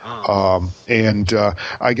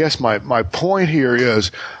 I guess my point here is,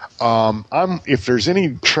 if there's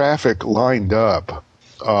any traffic lined up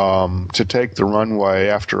to take the runway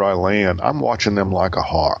after I land, I'm watching them like a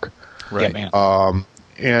hawk. Right. Yeah, man.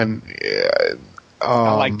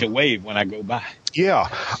 I like to wave when I go by. Yeah.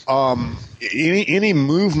 Any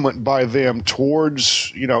movement by them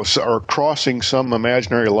towards, or crossing some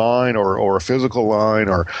imaginary line or a physical line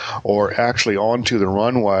or actually onto the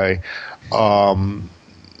runway,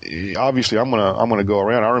 obviously I'm gonna go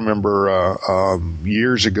around. I remember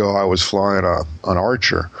years ago I was flying an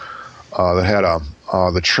Archer that had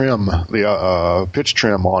the trim, the pitch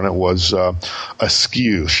trim on it was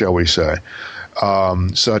askew, shall we say.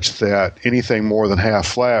 Such that anything more than half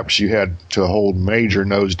flaps, you had to hold major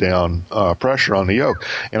nose down pressure on the yoke.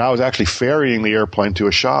 And I was actually ferrying the airplane to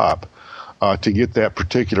a shop to get that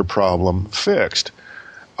particular problem fixed.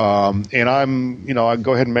 And I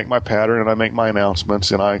go ahead and make my pattern and I make my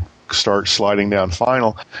announcements and I start sliding down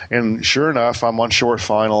final. And sure enough, I'm on short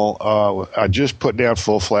final. I just put down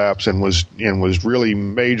full flaps and was really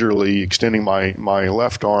majorly extending my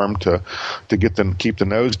left arm to keep the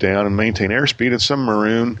nose down and maintain airspeed. And some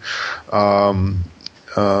maroon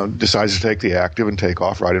decides to take the active and take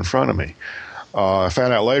off right in front of me. I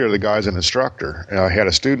found out later the guy's an instructor, and I had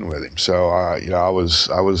a student with him. So, I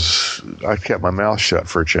kept my mouth shut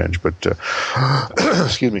for a change. But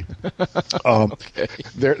excuse me. Okay.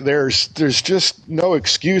 There's just no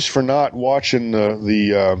excuse for not watching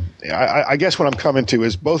I guess what I'm coming to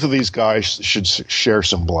is both of these guys should share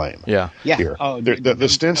some blame. Yeah. Here. The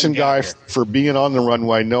Stinson guy for being on the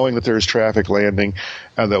runway, knowing that there's traffic landing,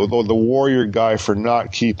 and the Warrior guy for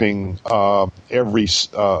not keeping every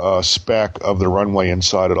speck of the runway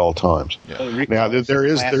inside at all times. Yeah. Now there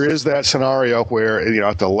is that scenario where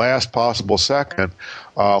at the last possible second,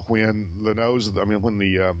 when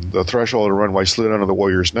the threshold of the runway slid under the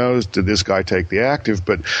Warrior's nose, did this guy take the active?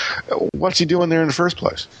 But what's he doing there in the first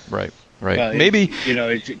place? Right. Maybe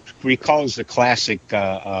it recalls the classic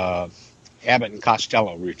Abbott and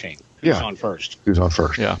Costello routine. Who's on first?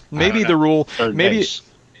 Yeah. Maybe the rule. Maybe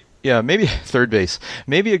third base.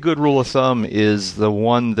 Maybe a good rule of thumb is the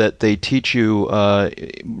one that they teach you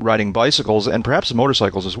riding bicycles and perhaps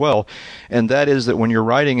motorcycles as well, and that is that when you're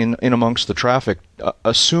riding in amongst the traffic,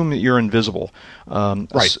 assume that you're invisible.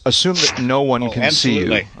 Right. Assume that no one can see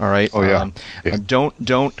you. All right. Oh yeah.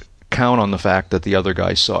 Don't count on the fact that the other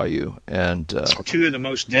guy saw you. And two of the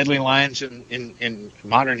most deadly lines in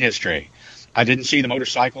modern history. I didn't see the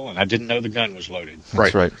motorcycle, and I didn't know the gun was loaded.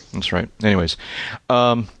 That's right. Anyways.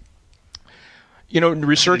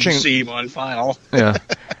 Researching. See on final. Yeah,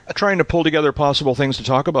 trying to pull together possible things to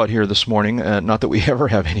talk about here this morning. Not that we ever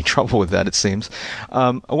have any trouble with that, it seems.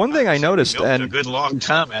 One thing I noticed, and a good long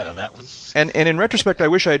time out of that one. And in retrospect, I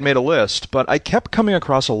wish I had made a list, but I kept coming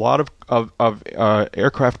across a lot of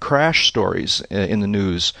aircraft crash stories in the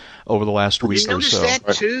news over the last week or so. You noticed that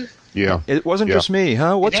too? Yeah. It wasn't just me,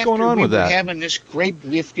 huh? What's going on with that? We were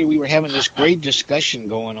having this great discussion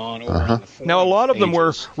going on over on the forum. Now, a lot of them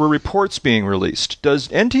were reports being released. Does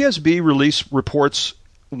NTSB release reports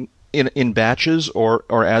in batches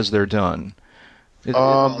or as they're done?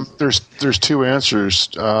 There's two answers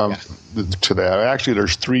to that. Actually,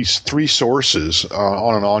 there's three sources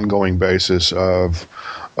on an ongoing basis of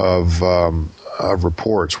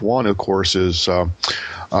reports. One, of course, is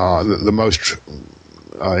the most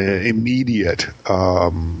immediate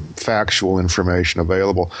factual information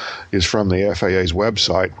available is from the FAA's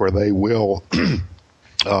website, where they will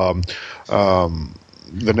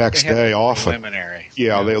the next day often.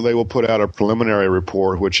 They will put out a preliminary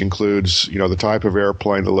report, which includes the type of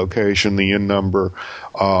airplane, the location, the in number,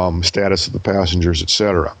 status of the passengers,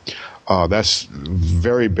 etc. That's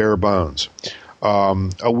very bare bones.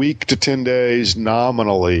 A week to 10 days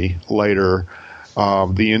nominally later,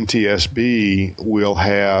 the NTSB will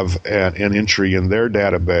have an entry in their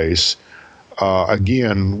database,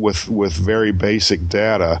 again with very basic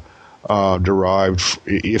data derived,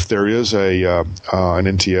 if there is an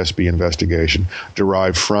NTSB investigation,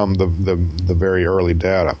 derived from the very early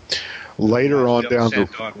data. Later on down the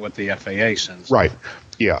on what the FAA sends. Right.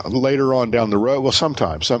 Yeah, later on down the road. Well,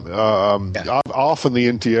 sometimes. Often the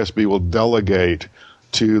NTSB will delegate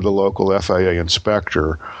to the local FAA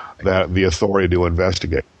inspector the authority to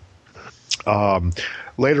investigate.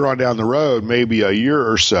 Later on down the road, maybe a year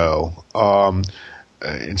or so,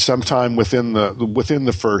 and sometime within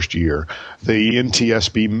the first year, the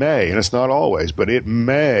NTSB may, and it's not always, but it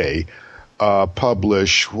may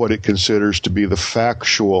publish what it considers to be the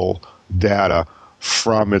factual data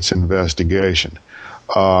from its investigation.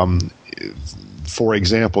 For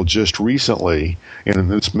example, just recently,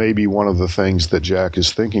 and this may be one of the things that Jack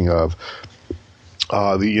is thinking of,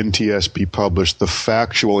 the NTSB published the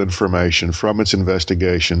factual information from its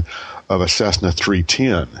investigation of a Cessna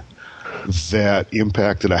 310 that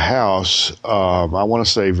impacted a house, I want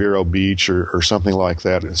to say Vero Beach or something like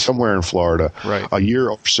that, somewhere in Florida, right, a year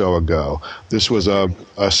or so ago. This was a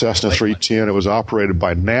Cessna 310. It was operated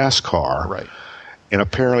by NASCAR, right, and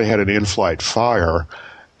apparently had an in-flight fire.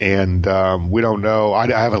 And we don't know. I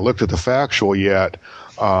haven't looked at the factual yet.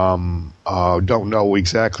 Don't know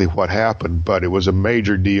exactly what happened, but it was a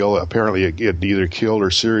major deal. Apparently, it either killed or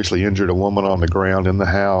seriously injured a woman on the ground in the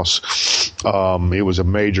house. It was a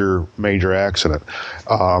major accident.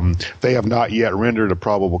 They have not yet rendered a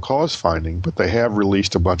probable cause finding, but they have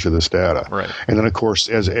released a bunch of this data. Right. And then, of course,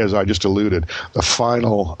 as I just alluded, the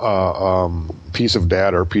final piece of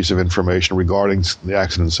data or piece of information regarding the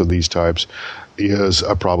accidents of these types is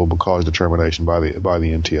a probable cause determination by the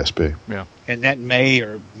NTSB. Yeah. And that may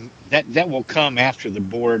that will come after the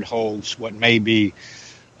board holds what may be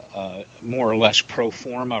more or less pro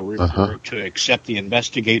forma report to accept the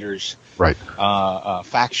investigators' right.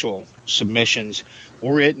 Factual submissions,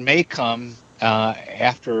 or it may come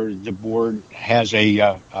after the board has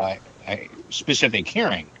a specific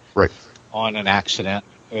hearing right. on an accident,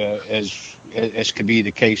 as could be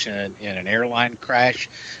the case in an airline crash,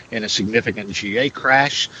 in a significant GA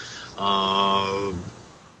crash.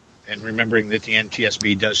 And remembering that the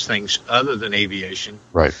NTSB does things other than aviation.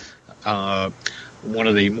 Right. One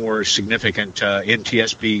of the more significant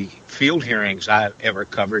NTSB field hearings I've ever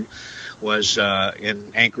covered was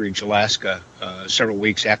in Anchorage, Alaska, several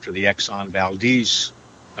weeks after the Exxon Valdez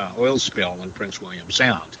oil spill in Prince William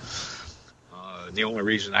Sound. The only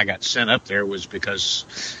reason I got sent up there was because,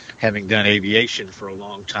 having done aviation for a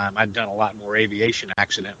long time, I'd done a lot more aviation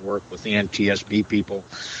accident work with the NTSB people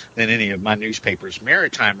than any of my newspaper's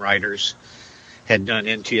maritime writers had done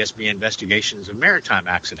NTSB investigations of maritime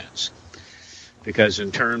accidents. Because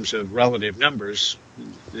in terms of relative numbers,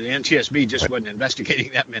 the NTSB just wasn't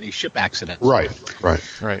investigating that many ship accidents. Right.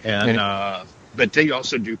 And but they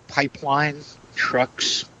also do pipeline,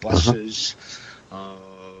 trucks, buses,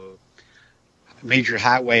 major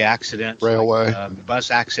highway accidents, railway, like, bus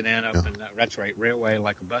accident up in that's right, railway,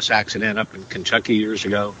 like a bus accident up in Kentucky years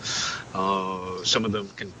ago. Some of them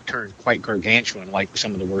can turn quite gargantuan, like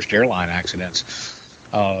some of the worst airline accidents.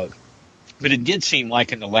 But it did seem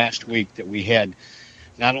like in the last week that we had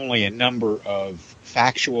not only a number of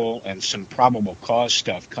factual and some probable cause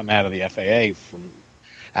stuff come out of the FAA from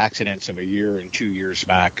accidents of a year and 2 years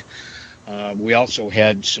back. We also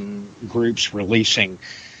had some groups releasing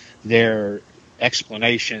their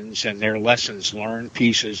explanations and their lessons learned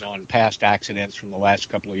pieces on past accidents from the last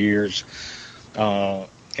couple of years. And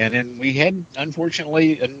then we had,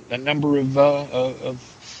 unfortunately, a number of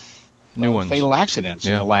new ones, fatal accidents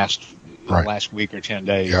in the last week or 10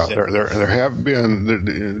 days. Yeah, there have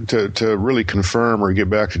been, to really confirm or get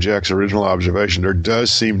back to Jack's original observation, there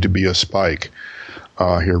does seem to be a spike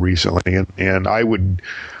here recently, and I would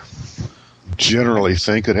generally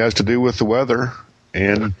think it has to do with the weather.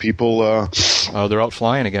 And people, they're out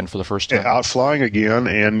flying again for the first time. Out flying again,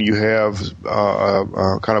 and you have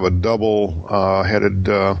kind of a double-headed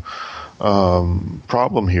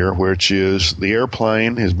problem here, which is the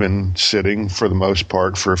airplane has been sitting for the most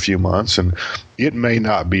part for a few months, and it may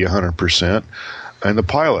not be 100%. And the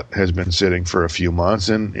pilot has been sitting for a few months,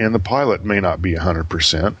 and the pilot may not be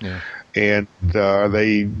 100%. Yeah. And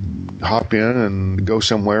they hop in and go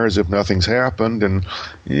somewhere as if nothing's happened. And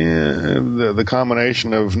the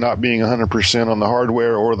combination of not being 100% on the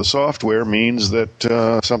hardware or the software means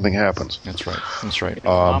that something happens. That's right.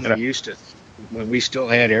 Mama used to, when we still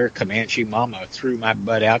had Air Comanche, Mama threw my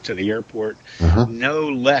butt out to the airport. No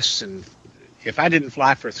less than, if I didn't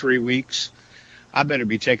fly for 3 weeks, I better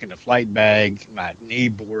be taking a flight bag, my knee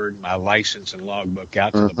board, my license and logbook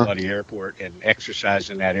out to the bloody airport and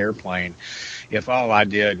exercising that airplane. If all I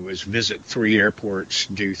did was visit 3 airports,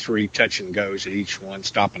 do 3 touch and goes at each one,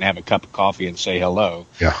 stop and have a cup of coffee and say hello,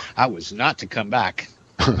 I was not to come back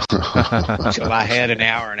until I had an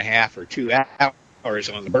hour and a half or 2 hours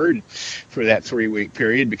on the bird for that 3-week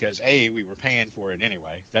period, because A, we were paying for it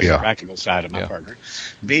anyway. That's the practical side of my partner.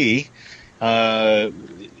 B,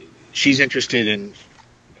 she's interested in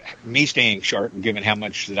me staying sharp, given how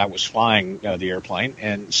much that I was flying the airplane,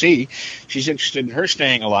 and C, she's interested in her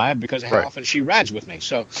staying alive because of how often she rides with me.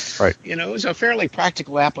 So, it was a fairly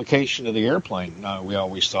practical application of the airplane, we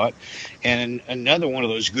always thought. And another one of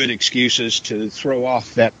those good excuses to throw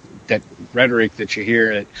off that rhetoric that you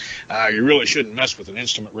hear that you really shouldn't mess with an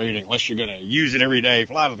instrument reading unless you're going to use it every day,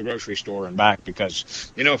 fly to the grocery store and back,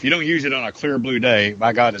 because, if you don't use it on a clear blue day,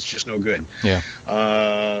 by God, it's just no good. Yeah.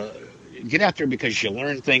 Get out there because you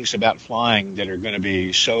learn things about flying that are going to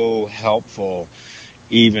be so helpful,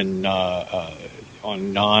 even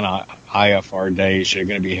on non-IFR days. They're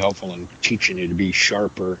going to be helpful in teaching you to be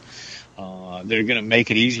sharper. They're going to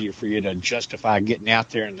make it easier for you to justify getting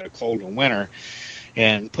out there in the cold of winter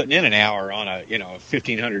and putting in an hour on a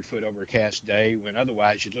 1,500-foot overcast day, when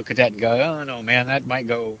otherwise you'd look at that and go, oh no, man, that might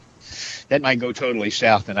go totally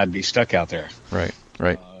south, and I'd be stuck out there. Right.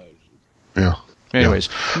 Yeah. Anyways,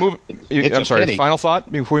 I'm sorry. Pity. Final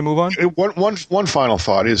thought before we move on. One final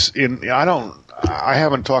thought is I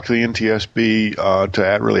haven't talked to the NTSB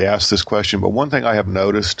to really ask this question, but one thing I have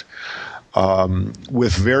noticed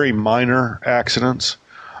with very minor accidents,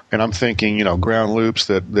 and I'm thinking, ground loops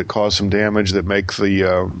that cause some damage that make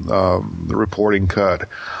the reporting cut.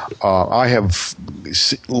 I have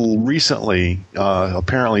recently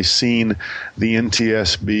apparently seen the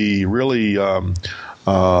NTSB really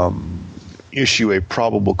issue a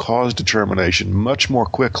probable cause determination much more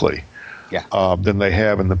quickly than they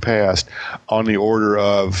have in the past, on the order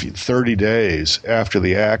of 30 days after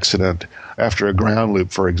the accident, after a ground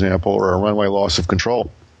loop, for example, or a runway loss of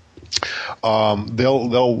control.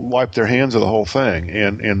 They'll wipe their hands of the whole thing,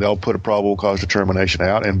 and they'll put a probable cause determination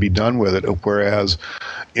out and be done with it. Whereas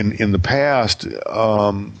in the past,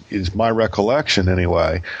 is my recollection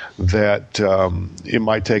anyway, that it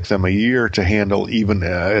might take them a year to handle even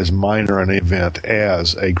as minor an event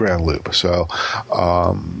as a ground loop. So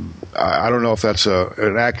I don't know if that's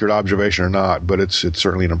an accurate observation or not, but it's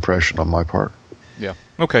certainly an impression on my part. Yeah.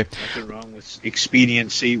 Okay. Nothing wrong with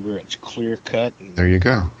expediency where it's clear cut. There you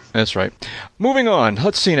go. That's right. Moving on.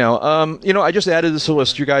 Let's see now. I just added this to the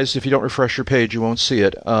list. You guys, if you don't refresh your page, you won't see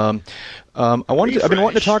it. I've been wanting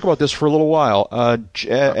to talk about this for a little while.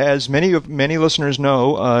 As many listeners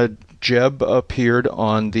know, Jeb appeared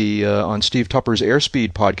on Steve Tupper's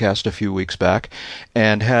Airspeed podcast a few weeks back,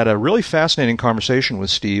 and had a really fascinating conversation with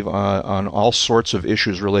Steve on all sorts of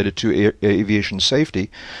issues related to aviation safety.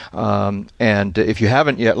 And if you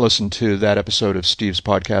haven't yet listened to that episode of Steve's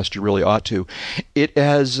podcast, you really ought to. It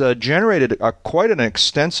has generated quite an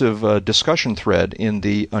extensive discussion thread in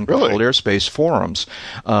the Uncontrolled Airspace forums.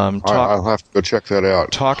 I'll have to go check that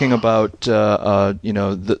out. Talking about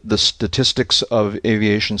the statistics of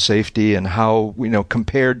aviation safety and how,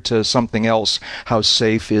 compared to something else, how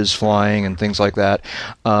safe is flying and things like that.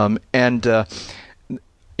 I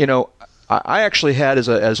actually had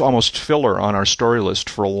as almost filler on our story list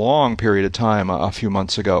for a long period of time a few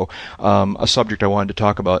months ago, a subject I wanted to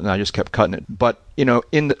talk about, and I just kept cutting it. But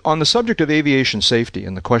on the subject of aviation safety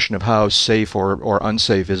and the question of how safe or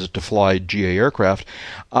unsafe is it to fly GA aircraft,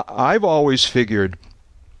 I've always figured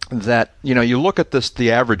that, you look at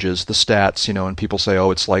the averages, the stats, and people say,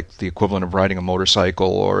 oh, it's like the equivalent of riding a motorcycle,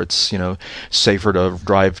 or it's, safer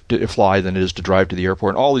to fly than it is to drive to the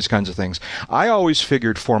airport, and all these kinds of things. I always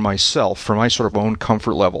figured for myself, for my sort of own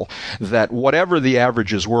comfort level, that whatever the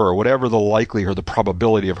averages were, whatever the likelihood or the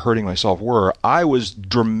probability of hurting myself were, I was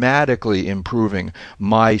dramatically improving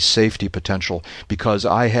my safety potential because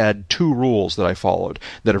I had 2 rules that I followed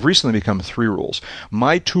that have recently become 3 rules.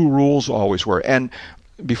 My 2 rules always were, and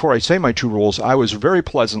before I say my 2 rules, I was very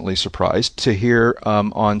pleasantly surprised to hear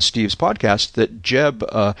on Steve's podcast that Jeb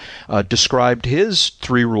described his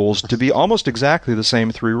 3 rules to be almost exactly the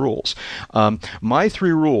same 3 rules. My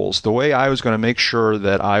 3 rules, the way I was going to make sure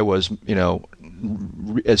that I was,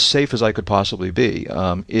 as safe as I could possibly be,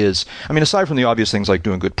 is, aside from the obvious things like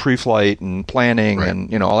doing good pre-flight and planning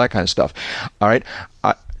and, all that kind of stuff, all right,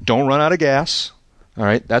 don't run out of gas. All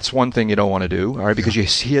right, that's one thing you don't want to do. All right, because you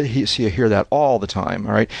hear that all the time.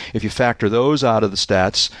 All right, if you factor those out of the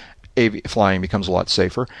stats, flying becomes a lot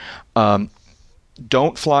safer. Don't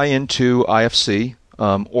fly into IFC,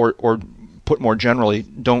 or put more generally,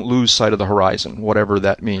 don't lose sight of the horizon, whatever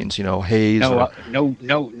that means. Haze. No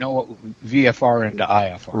VFR into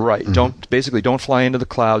IFR. Right. Mm-hmm. Don't fly into the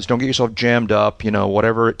clouds. Don't get yourself jammed up.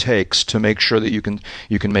 Whatever it takes to make sure that you can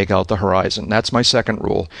make out the horizon. That's my second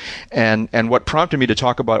rule. And what prompted me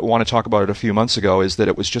to want to talk about it a few months ago is that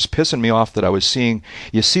it was just pissing me off that I was seeing.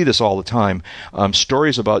 You see this all the time.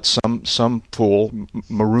 Stories about some fool,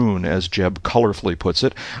 Maroon, as Jeb colorfully puts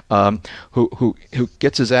it, who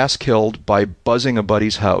gets his ass killed by by buzzing a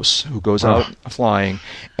buddy's house who goes out flying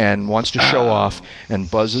and wants to show off and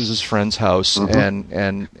buzzes his friend's house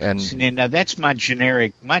and now that's my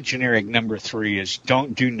generic number 3 is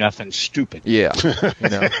don't do nothing stupid. Yeah, you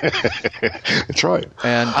know. That's right.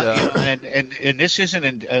 And this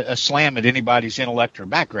isn't a slam at anybody's intellect or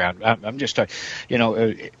background. I'm just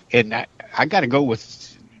and I got to go with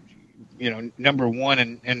number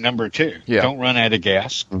 1 and number 2. Yeah. Don't run out of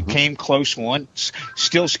gas. Came close once.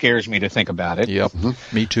 Still scares me to think about it. Yep.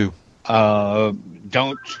 Me too.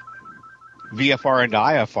 Don't VFR into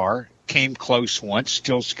IFR. Came close once.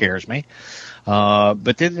 Still scares me.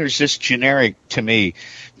 But then there's this generic to me.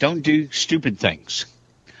 Don't do stupid things.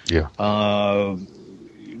 Yeah.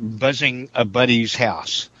 Buzzing a buddy's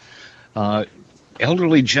house.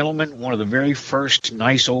 Elderly gentleman, one of the very first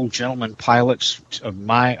nice old gentleman pilots of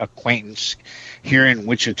my acquaintance here in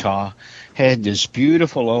Wichita, had this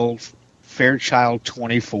beautiful old Fairchild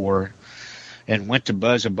 24 and went to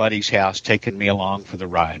buzz a buddy's house, taking me along for the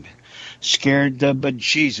ride. Scared the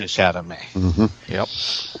bejesus out of me. Yep.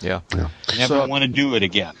 Yeah. Never want to do it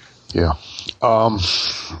again. Yeah.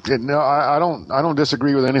 No, I don't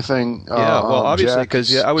disagree with anything. Well, obviously,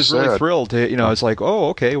 because I was really said. thrilled to, it's like,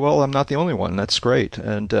 oh, okay, well, I'm not the only one. That's great.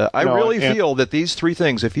 And I really feel that these 3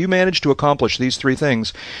 things, if you manage to accomplish these 3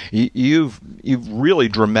 things, you've really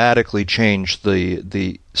dramatically changed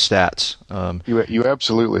the stats. You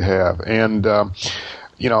absolutely have. And, I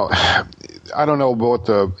don't know about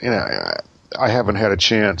I haven't had a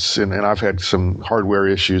chance, and I've had some hardware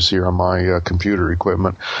issues here on my computer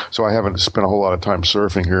equipment, so I haven't spent a whole lot of time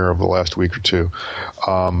surfing here over the last week or 2.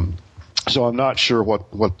 So I'm not sure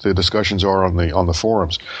what the discussions are on the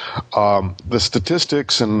forums. The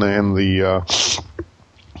statistics and the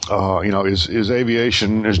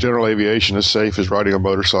is general aviation as safe as riding a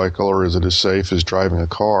motorcycle, or is it as safe as driving a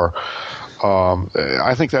car?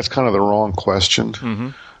 I think that's kind of the wrong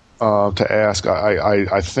question. To ask.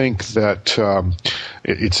 I think that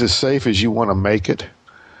it's as safe as you want to make it,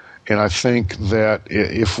 and I think that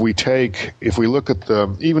if we look at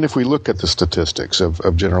the statistics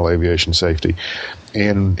of general aviation safety,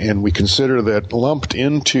 and we consider that lumped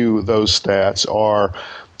into those stats are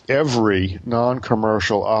every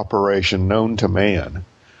non-commercial operation known to man.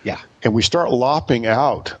 Yeah. And we start lopping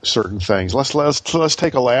out certain things. Let's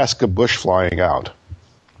take Alaska bush flying out.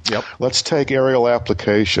 Yep. Let's take aerial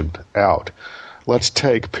application out. Let's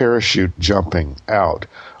take parachute jumping out.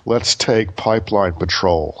 Let's take pipeline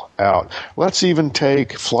patrol out. Let's even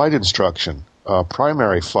take flight instruction,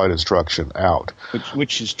 primary flight instruction out.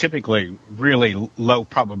 Which is typically really low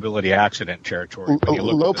probability accident territory.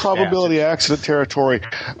 Low probability accident territory,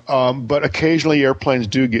 but occasionally airplanes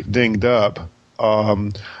do get dinged up.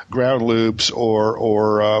 Ground loops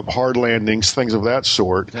or hard landings, things of that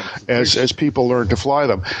sort, as people learn to fly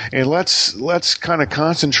them. And let's kind of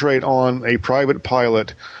concentrate on a private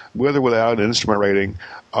pilot, with or without an instrument rating,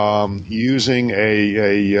 using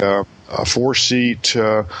a 4-seat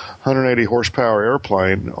 180 horsepower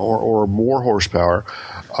airplane or more horsepower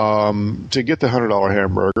to get the $100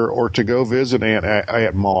 hamburger, or to go visit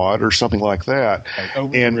Aunt Maud or something like that.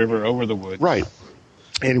 Over the river, over the woods. Right.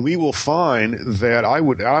 And we will find that I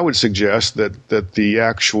would suggest that the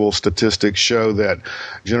actual statistics show that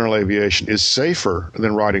general aviation is safer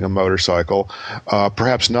than riding a motorcycle,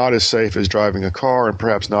 perhaps not as safe as driving a car, and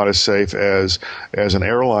perhaps not as safe as an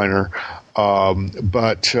airliner.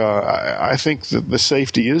 But I think that the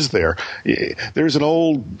safety is there. There's an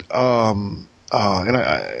old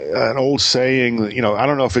an old saying, I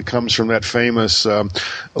don't know if it comes from that famous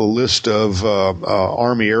list of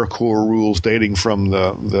Army Air Corps rules dating from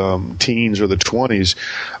the teens or the 20s,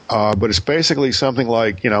 but it's basically something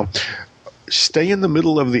like, stay in the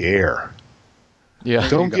middle of the air. Yeah.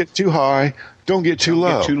 Don't get too high. Don't get too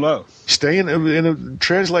low. Get too low. Stay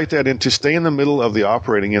translate that into stay in the middle of the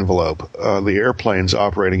operating envelope, the airplane's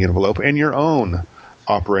operating envelope, and your own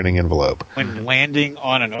operating envelope. When landing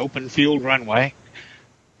on an open field runway,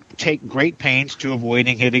 take great pains to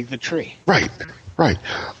avoiding hitting the tree. Right. My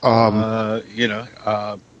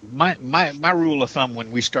rule of thumb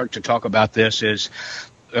when we start to talk about this is,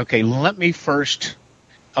 okay, allow me first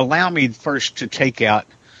to take out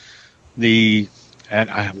and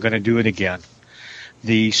I'm going to do it again,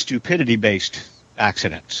 the stupidity-based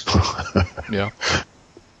accidents. Yeah.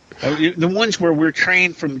 The ones where we're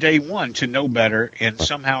trained from day one to know better, and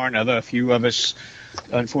somehow or another, a few of us,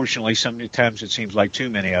 unfortunately, sometimes it seems like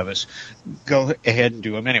too many of us, go ahead and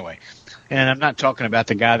do them anyway. And I'm not talking about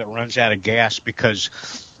the guy that runs out of gas because,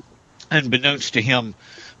 unbeknownst to him,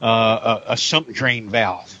 a sump drain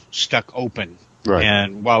valve stuck open. Right.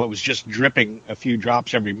 And while it was just dripping a few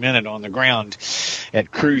drops every minute on the ground,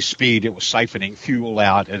 at cruise speed, it was siphoning fuel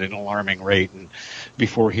out at an alarming rate, and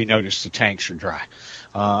before he noticed the tanks are dry.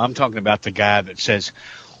 I'm talking about the guy that says,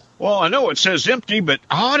 well, I know it says empty, but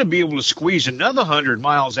I ought to be able to squeeze another 100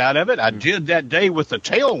 miles out of it. I did that day with the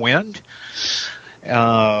tailwind.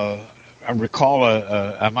 I recall,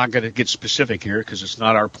 I'm not going to get specific here because it's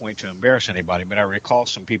not our point to embarrass anybody, but I recall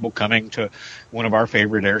some people coming to one of our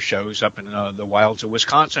favorite air shows up in the wilds of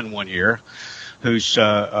Wisconsin one year whose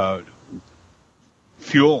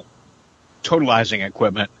fuel totalizing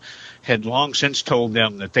equipment had long since told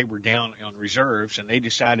them that they were down on reserves, and they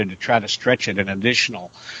decided to try to stretch it an additional,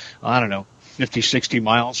 50, 60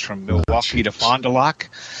 miles from Milwaukee to Fond du Lac,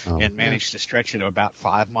 and managed to stretch it about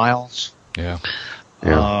 5 miles. Yeah.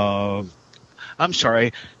 I'm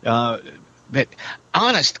sorry, but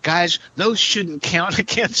honest, guys, those shouldn't count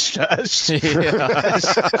against us. The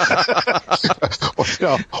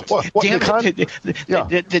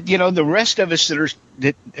rest of us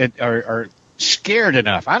that are scared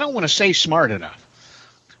enough. I don't want to say smart enough,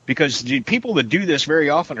 because the people that do this very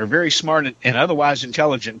often are very smart and otherwise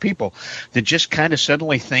intelligent people that just kind of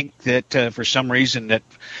suddenly think that for some reason that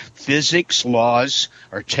physics laws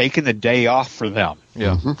are taking the day off for them.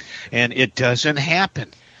 Yeah. And it doesn't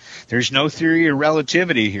happen. There's no theory of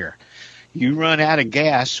relativity here. You run out of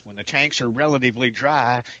gas when the tanks are relatively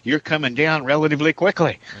dry, you're coming down relatively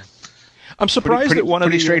quickly. I'm surprised that one of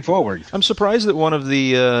the straightforward. I'm surprised that one of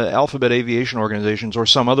the alphabet aviation organizations or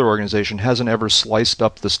some other organization hasn't ever sliced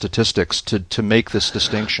up the statistics to make this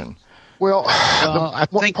distinction. Well, I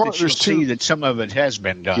think that you'll see that some of it has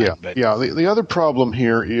been done. Yeah, but. yeah. The other problem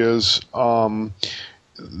here is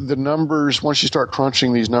the numbers. Once you start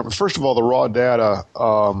crunching these numbers, first of all, the raw data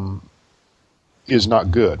is not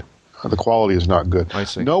good. The quality is not good. I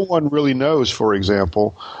see. No one really knows, for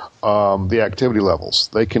example, the activity levels.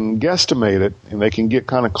 They can guesstimate it and they can get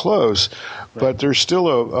kind of close, but there's still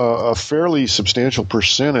a fairly substantial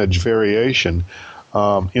percentage variation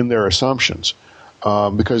in their assumptions.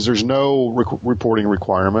 Because there's no reporting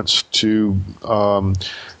requirements to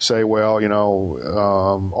say, well,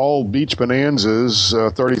 all Beach Bonanza's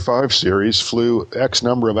 35 series flew X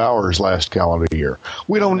number of hours last calendar year.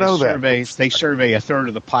 We don't know that. They survey a third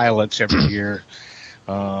of the pilots every year.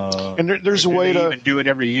 And there's a way to even do it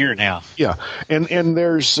every year now. Yeah, and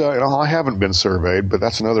there's I haven't been surveyed, but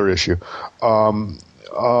that's another issue. And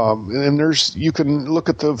you can look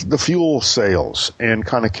at the fuel sales and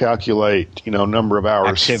kind of calculate, number of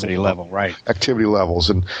hours. Activity level, right. Activity levels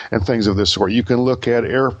and things of this sort. You can look at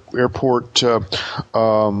airport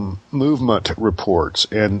movement reports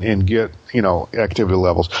and get, activity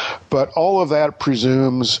levels. But all of that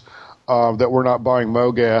presumes that we're not buying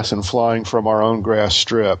MoGas and flying from our own grass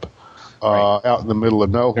strip. Out in the middle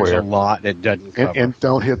of nowhere. There's a lot that doesn't cover. And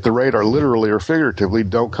don't hit the radar, literally or figuratively,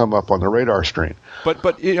 don't come up on the radar screen.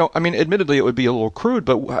 But admittedly, it would be a little crude,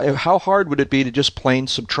 but how hard would it be to just plain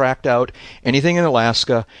subtract out anything in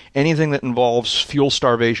Alaska, anything that involves fuel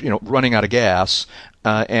starvation, running out of gas,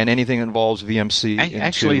 and anything that involves VMC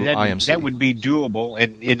Actually, into IMC? That would be doable.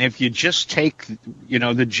 And if you just take,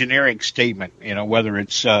 the generic statement, whether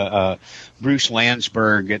it's Bruce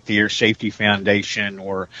Landsberg at the Air Safety Foundation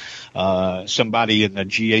or somebody in the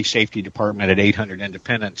GA Safety Department at 800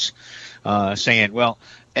 Independence saying, well,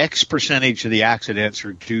 X percentage of the accidents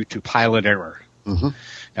are due to pilot error. Mm-hmm.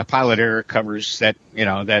 Now, pilot error covers that,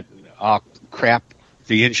 crap,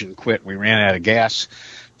 the engine quit, we ran out of gas,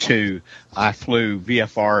 to I flew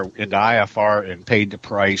VFR into IFR and paid the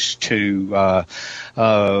price, to,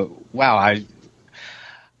 wow,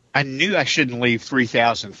 I knew I shouldn't leave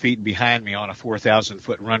 3,000 feet behind me on a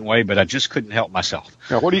 4,000-foot runway, but I just couldn't help myself.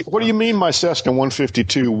 Now, what do you mean my Cessna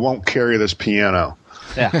 152 won't carry this piano?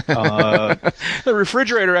 Yeah, the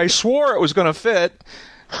refrigerator, I swore it was going to fit.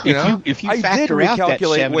 If you factor out that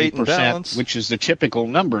 70%, which is the typical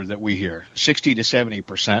number that we hear, 60 to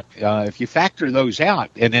 70%, if you factor those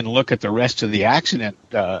out and then look at the rest of the accident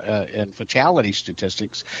and fatality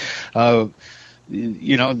statistics, that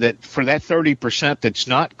for that 30% that's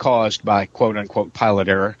not caused by quote unquote pilot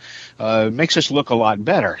error, makes us look a lot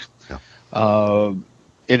better. Yeah.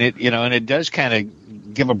 And it does kind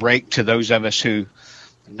of give a break to those of us who,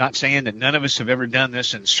 I'm not saying that none of us have ever done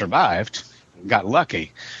this and survived, got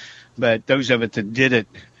lucky, but those of it that did it,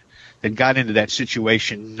 that got into that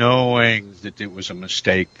situation knowing that it was a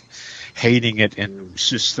mistake, hating it, and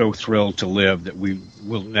just so thrilled to live that we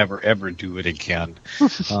will never ever do it again.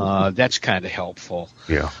 That's kind of helpful.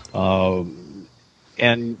 Yeah.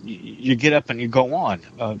 And you get up and you go on.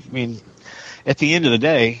 At the end of the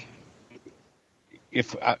day,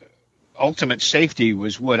 if ultimate safety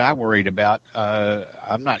was what I worried about,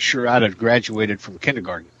 I'm not sure I'd have graduated from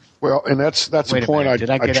kindergarten. Well, and that's Wait a point minute.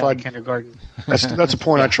 Did I get out tried. of kindergarten? That's a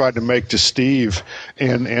point I tried to make to Steve,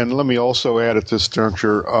 and let me also add at this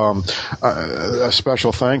juncture a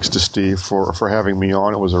special thanks to Steve for having me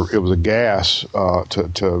on. It was a gas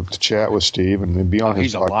to chat with Steve and be on his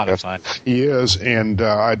He's podcast. a lot of fun. He is, and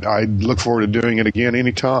I look forward to doing it again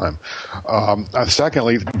anytime.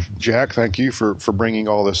 Secondly, Jack, thank you for bringing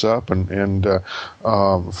all this up and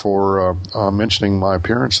for mentioning my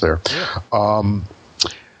appearance there.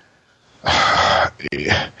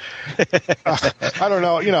 Yeah. I don't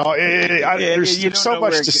know. There's so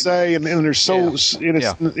much to say, and there's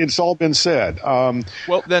it's all been said.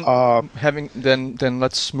 Well, then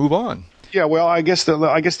let's move on. Yeah. Well, I guess the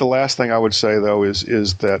last thing I would say though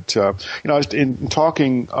is that in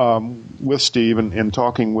talking with Steve and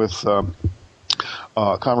talking with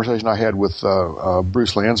a conversation I had with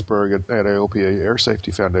Bruce Landsberg at AOPA Air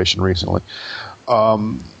Safety Foundation recently.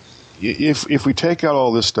 If we take out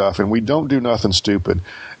all this stuff and we don't do nothing stupid,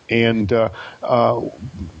 and Bruce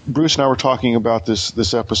and I were talking about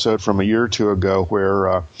this episode from a year or two ago where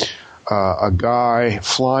a guy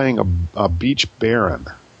flying a Beech Baron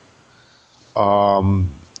I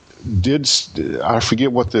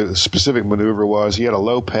forget what the specific maneuver was. He had a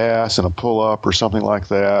low pass and a pull up or something like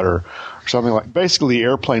that, or something like. Basically, the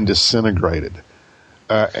airplane disintegrated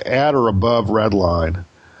at or above red line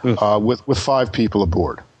with 5 people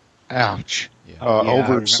aboard. Ouch.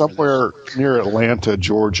 Over somewhere near Atlanta,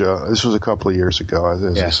 Georgia. This was a couple of years ago,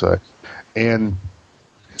 as I say. And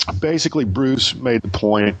basically, Bruce made the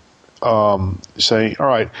point saying, all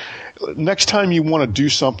right, next time you want to do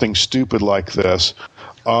something stupid like this,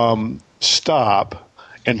 stop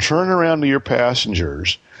and turn around to your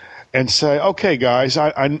passengers and say, okay, guys,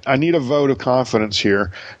 I need a vote of confidence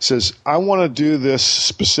here. Says, I want to do this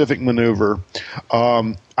specific maneuver.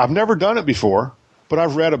 I've never done it before, but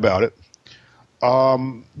I've read about it.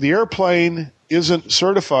 The airplane isn't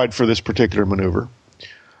certified for this particular maneuver.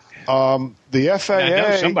 The FAA... I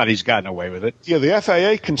know somebody's gotten away with it. Yeah, the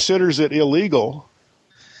FAA considers it illegal.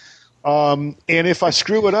 And if I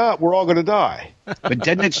screw it up, we're all going to die. But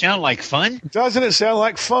doesn't it sound like fun? Doesn't it sound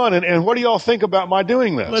like fun? And what do y'all think about my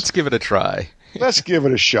doing this? Let's give it a try. Let's give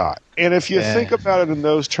it a shot. And if you think about it in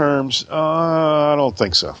those terms, I don't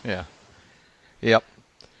think so. Yeah. Yep.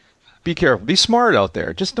 Be careful. Be smart out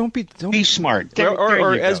there. Just don't be smart.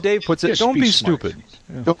 Or as Dave puts it, Just don't be smart. stupid.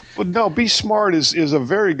 Yeah. No, be smart is a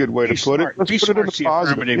very good way to put it. Let's put it in a the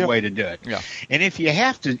positive affirmative way to do it. Yeah. And if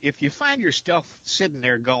you find yourself sitting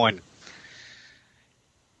there going,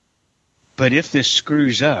 but if this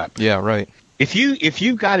screws up, Yeah, right. if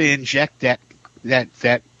you've got to inject that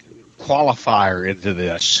qualifier into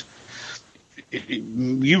this,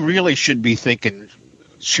 you really should be thinking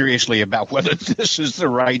seriously about whether this is the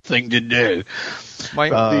right thing to do.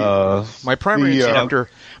 My primary instructor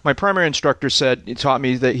taught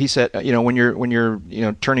me that he said, when you're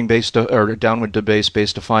turning base to or downwind to base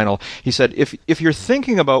to final, he said if you're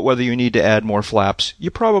thinking about whether you need to add more flaps,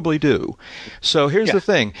 you probably do. So here's the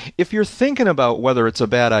thing: if you're thinking about whether it's a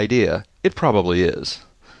bad idea, it probably is.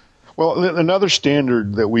 Well, another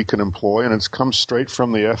standard that we can employ, and it comes straight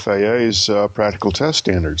from the FAA's practical test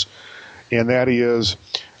standards, and that is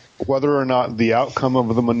whether or not the outcome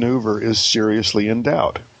of the maneuver is seriously in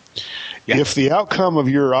doubt. Yeah. If the outcome of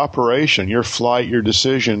your operation, your flight, your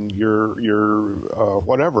decision, your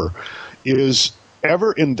whatever, is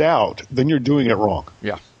ever in doubt, then you're doing it wrong.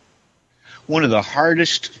 Yeah. One of the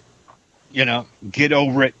hardest, get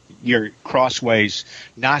over it, your crossways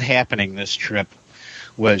not happening this trip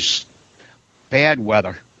was bad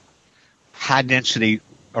weather, high density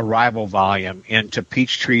arrival volume into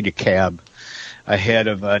Peachtree DeKalb ahead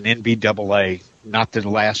of an NBAA, not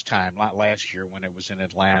last year when it was in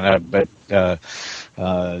Atlanta, but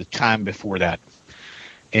time before that.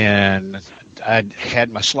 And I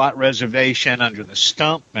had my slot reservation under the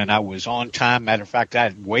stump, and I was on time. Matter of fact, I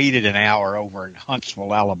had waited an hour over in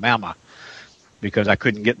Huntsville, Alabama, because I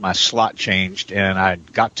couldn't get my slot changed, and I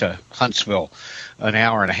got to Huntsville an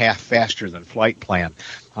hour and a half faster than flight plan.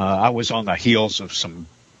 I was on the heels of some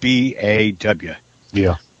BAW.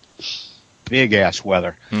 Yeah. Big ass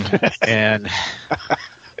weather. And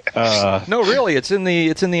no, really, it's in the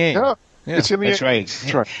aim. Yeah. It's in the That's right.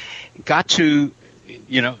 That's right. Got to,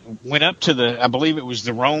 went up to I believe it was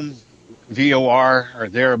the Rome VOR or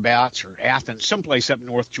thereabouts, or Athens, someplace up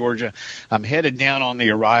North Georgia. I'm headed down on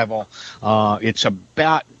the arrival. It's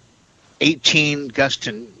about 18,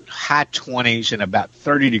 gusting high 20s and about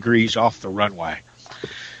 30 degrees off the runway.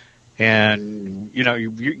 And,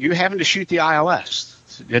 you're having to shoot the ILS.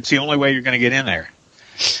 It's the only way you're going to get in there.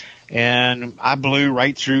 And I blew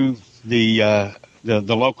right through the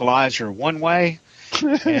localizer one way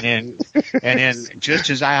and then just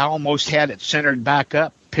as I almost had it centered back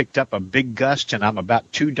up, picked up a big gust, and I'm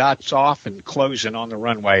about 2 dots off and closing on the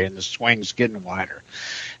runway, and the swing's getting wider.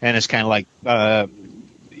 And it's kind of like,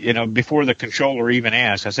 before the controller even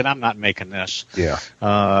asked, I said, I'm not making this. Yeah.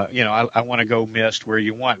 I want to go mist where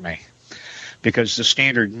you want me. Because the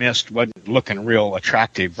standard mist wasn't looking real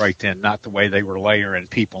attractive right then, not the way they were layering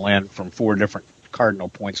people in from 4 different cardinal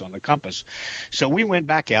points on the compass. So we went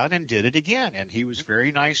back out and did it again, and he was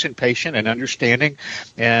very nice and patient and understanding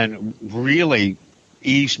and really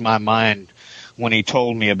eased my mind when he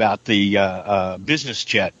told me about the business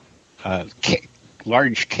jet,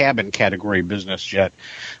 large cabin category business jet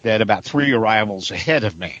that about 3 arrivals ahead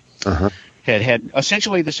of me had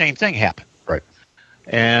essentially the same thing happen. Right.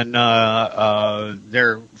 And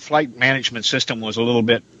their flight management system was a little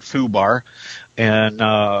bit foobar, and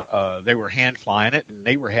they were hand flying it, and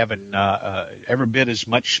they were having every bit as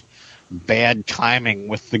much bad timing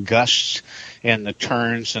with the gusts and the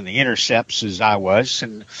turns and the intercepts as I was.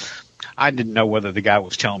 And I didn't know whether the guy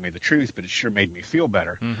was telling me the truth, but it sure made me feel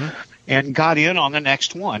better. And got in on the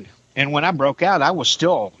next one. And when I broke out, I was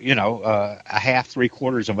still, a half,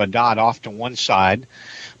 3/4 of a dot off to one side,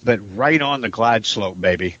 but right on the glide slope,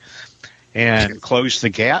 baby. And closed the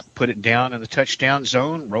gap, put it down in the touchdown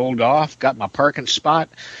zone, rolled off, got my parking spot,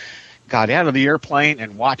 got out of the airplane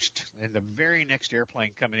and watched. And the very next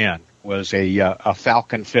airplane coming in was a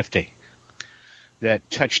Falcon 50 that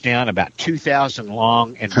touched down about 2,000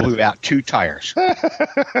 long and blew out 2 tires.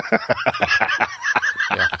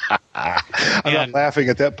 I'm not laughing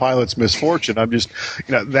at that pilot's misfortune. I'm just,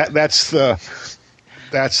 that's the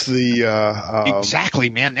exactly,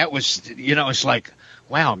 man. That was, it's like,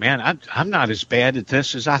 wow, man, I'm not as bad at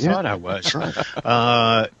this as I thought I was. That's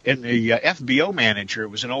right. And the FBO manager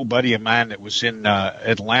was an old buddy of mine that was in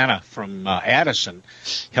Atlanta from Addison,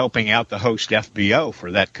 helping out the host FBO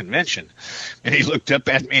for that convention. And he looked up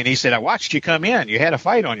at me and he said, I watched you come in. You had a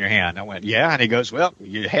fight on your hand. I went, yeah. And he goes, well,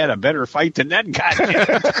 you had a better fight than that guy did.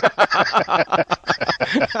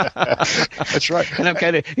 That's right. And I'm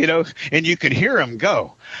kind of, and you could hear him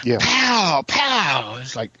go, pow, pow.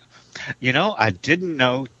 It's like, I didn't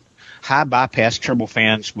know high bypass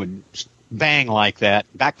turbofans would bang like that,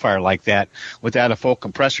 backfire like that, without a full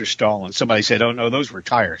compressor stall. And somebody said, oh, no, those were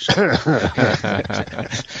tires.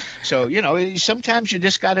 So, sometimes you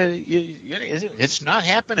just got to, it's not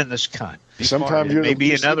happening this time. Sometimes it may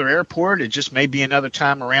be another airport. It just may be another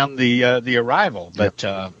time around the arrival. But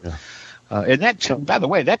and that, by the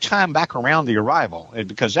way, that time back around the arrival,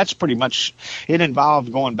 because that's pretty much, it involved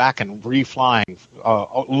going back and reflying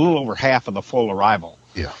a little over half of the full arrival.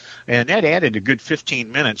 Yeah. And that added a good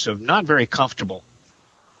 15 minutes of not very comfortable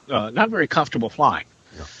flying.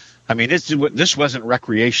 Yeah. I mean, this wasn't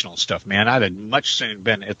recreational stuff, man. I'd have much soon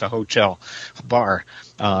been at the hotel bar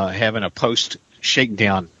having a post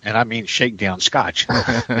shakedown, and I mean shakedown scotch,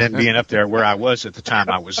 than being up there where I was at the time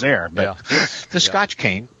I was there. But the scotch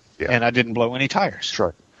came. Yeah. And I didn't blow any tires. That's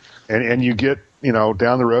right. And you get, down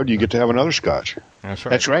the road, you get to have another scotch. That's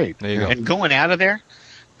right. That's right. There you go. And going out of there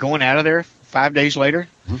 5 days later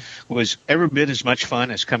was every bit as much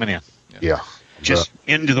fun as coming in. Yeah. Just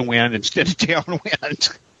into the wind instead of downwind.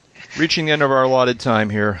 Reaching the end of our allotted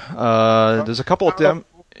time here. There's a couple of them.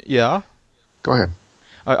 Yeah? Go ahead.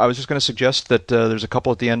 I was just going to suggest that there's a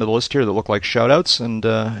couple at the end of the list here that look like shout-outs, and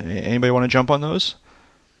anybody want to jump on those?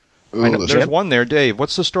 Ooh, I know, there's one there, Dave.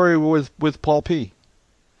 What's the story with Paul P?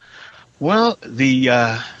 Well,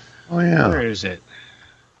 where is it?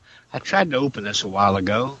 I tried to open this a while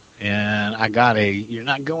ago, and I got you're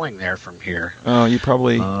not going there from here. Oh, you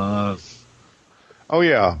probably... Paul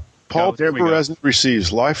Perez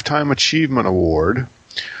receives Lifetime Achievement Award.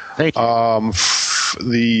 Thank you.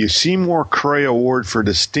 The Seymour Cray Award for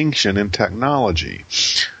Distinction in Technology.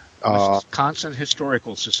 Wisconsin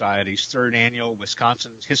Historical Society's 3rd annual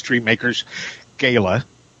Wisconsin History Makers Gala.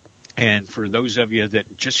 And for those of you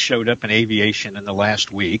that just showed up in aviation in the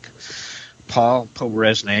last week, Paul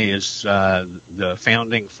Pobresny is the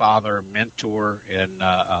founding father, mentor, and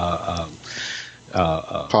Papa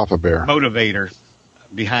Bear motivator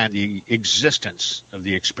behind the existence of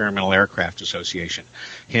the Experimental Aircraft Association.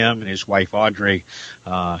 Him and his wife Audrey,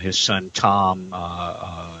 his son Tom,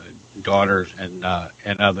 daughter, and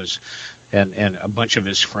others, and a bunch of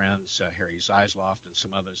his friends, Harry Zeisloft and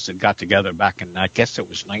some others, that got together back in, I guess it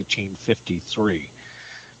was 1953,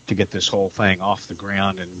 to get this whole thing off the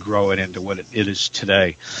ground and grow it into what it is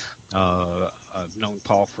today. I've known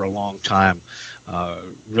Paul for a long time.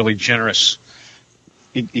 Really generous,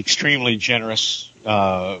 extremely generous,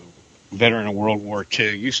 veteran of World War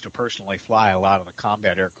II, used to personally fly a lot of the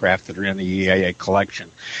combat aircraft that are in the EAA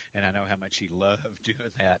collection, and I know how much he loved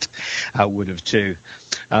doing that. I would have too.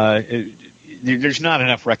 There's not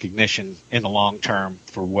enough recognition in the long term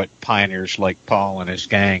for what pioneers like Paul and his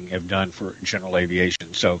gang have done for general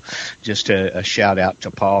aviation. So just a shout out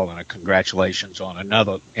to Paul and a congratulations on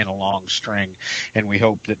another in a long string. And we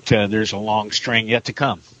hope that there's a long string yet to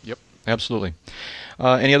come. Yep, absolutely.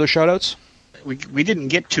 Any other shout outs? We didn't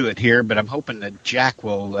get to it here, but I'm hoping that Jack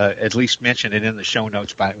will at least mention it in the show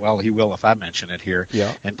notes. He will if I mention it here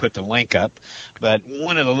and put the link up. But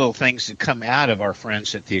one of the little things that come out of our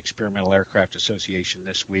friends at the Experimental Aircraft Association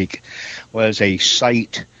this week was a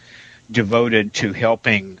site devoted to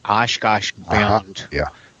helping Oshkosh-bound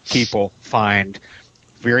people find,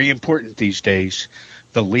 very important these days,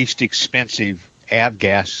 the least expensive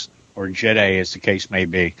avgas or Jet A, as the case may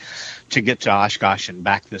be, to get to Oshkosh and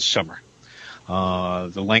back this summer.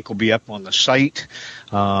 The link will be up on the site.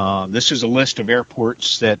 This is a list of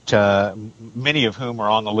airports that many of whom are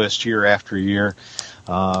on the list year after year.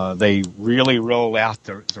 They really roll out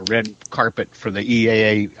the red carpet for the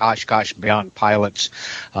EAA Oshkosh-bound pilots.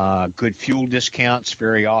 Good fuel discounts,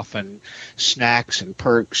 very often snacks and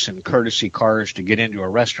perks and courtesy cars to get into a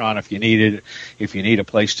restaurant if you need it. If you need a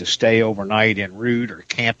place to stay overnight en route or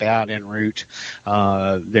camp out en route,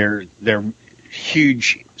 they're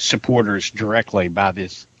huge supporters directly by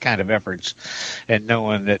this kind of efforts, and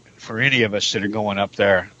knowing that for any of us that are going up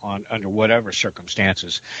there under whatever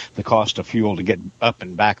circumstances, the cost of fuel to get up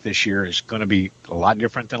and back this year is going to be a lot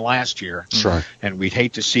different than last year. That's right. And we'd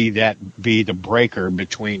hate to see that be the breaker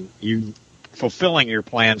between you fulfilling your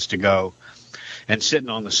plans to go and sitting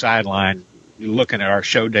on the sideline looking at our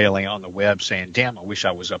show daily on the web saying, damn, I wish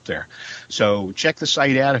I was up there. So check the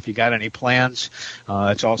site out if you got any plans.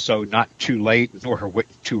 It's also not too late nor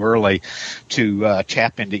too early to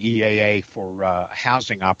tap into EAA for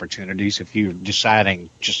housing opportunities if you're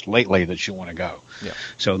deciding just lately that you want to go. Yeah.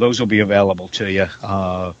 So those will be available to you.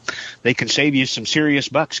 They can save you some serious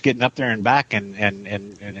bucks getting up there and back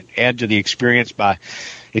and add to the experience by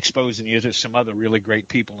exposing you to some other really great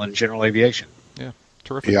people in general aviation. Yeah.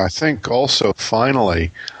 Terrific. Yeah, I think also finally,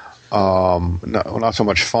 not so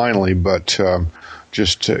much finally, but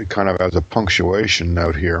just to kind of as a punctuation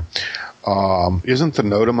note here, isn't the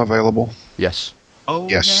NOTAM available? Yes. Oh,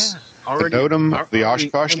 yes. Yeah. The NOTAM, the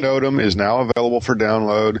Oshkosh NOTAM is now available for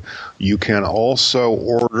download. You can also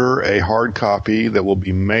order a hard copy that will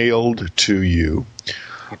be mailed to you.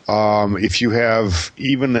 If you have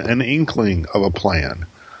even an inkling of a plan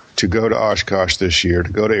to go to Oshkosh this year,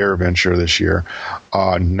 to go to AirVenture this year,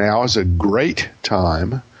 now is a great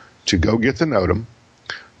time to go get the NOTAM,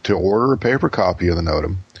 to order a paper copy of the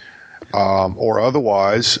NOTAM, or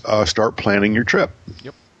otherwise start planning your trip.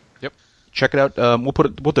 Yep. Check it out. We'll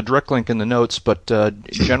put the direct link in the notes, but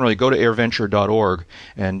generally go to airventure.org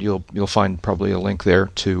and you'll find probably a link there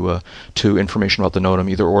to information about the NOTAM,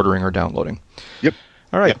 either ordering or downloading. Yep.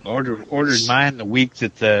 All right. Yep. Ordered mine the week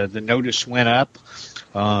that the notice went up.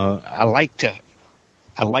 I like to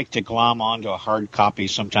glom onto a hard copy.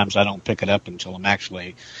 Sometimes I don't pick it up until I'm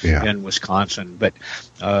actually in Wisconsin, but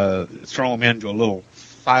throw them into a little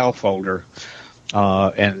file folder.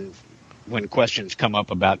 And when questions come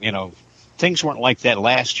up about, things weren't like that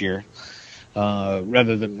last year,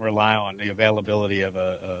 rather than rely on the availability of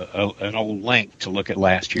an old link to look at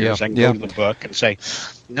last year's. I can go to the book and say,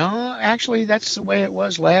 no, actually, that's the way it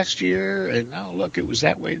was last year, and now look, it was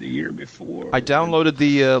that way the year before. I downloaded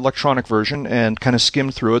the electronic version and kind of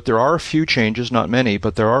skimmed through it. There are a few changes, not many,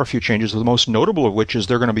 but there are a few changes, the most notable of which is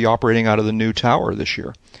they're going to be operating out of the new tower this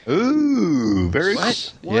year. Ooh, very cool.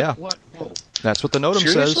 What? Whoa. That's what the NOTAM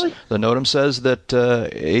Seriously? says. The NOTAM says that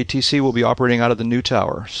ATC will be operating out of the new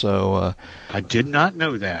tower. So I did not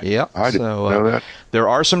know that. Yeah, I didn't know that. There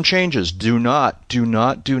are some changes. Do not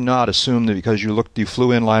assume that because you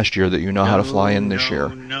flew in last year that you know how to fly in this year.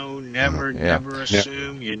 No, never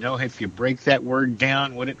assume. You know if you break that word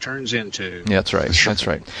down, what it turns into. Yeah, that's right. That's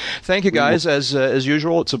right. Thank you, guys. As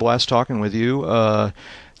usual, it's a blast talking with you.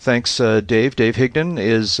 Thanks, Dave. Dave Higdon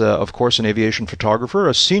is, of course, an aviation photographer,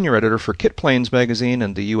 a senior editor for Kit Planes magazine,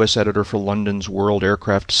 and the U.S. editor for London's World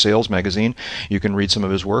Aircraft Sales magazine. You can read some of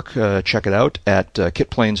his work. Check it out at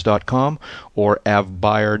kitplanes.com or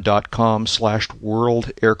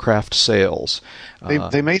avbuyer.com/World Aircraft Sales.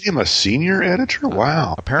 They made him a senior editor?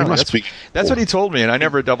 Wow. Apparently. That's what he told me, and I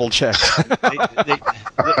never double-checked.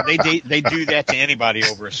 They do that to anybody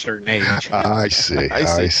over a certain age. I see.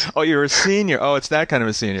 Oh, you're a senior. Oh, it's that kind of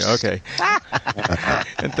a senior. seen you. Okay.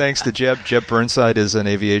 And thanks to Jeb. Jeb Burnside is an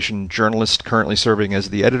aviation journalist currently serving as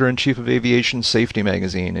the editor-in-chief of Aviation Safety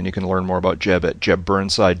Magazine, and you can learn more about Jeb at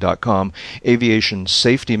jebburnside.com,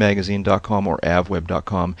 aviationsafetymagazine.com, or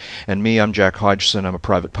avweb.com. And me, I'm Jack Hodgson. I'm a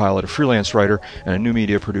private pilot, a freelance writer, and a new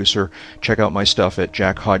media producer. Check out my stuff at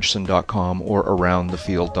jackhodgson.com or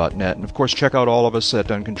aroundthefield.net. And of course, check out all of us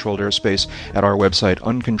at Uncontrolled Airspace at our website,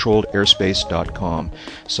 uncontrolledairspace.com.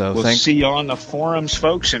 So we'll see you on the forums,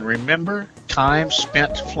 folks, and remember, time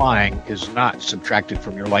spent flying is not subtracted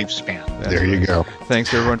from your lifespan. There you go.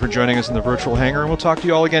 Thanks, everyone, for joining us in the virtual hangar, and we'll talk to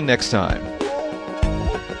you all again next time.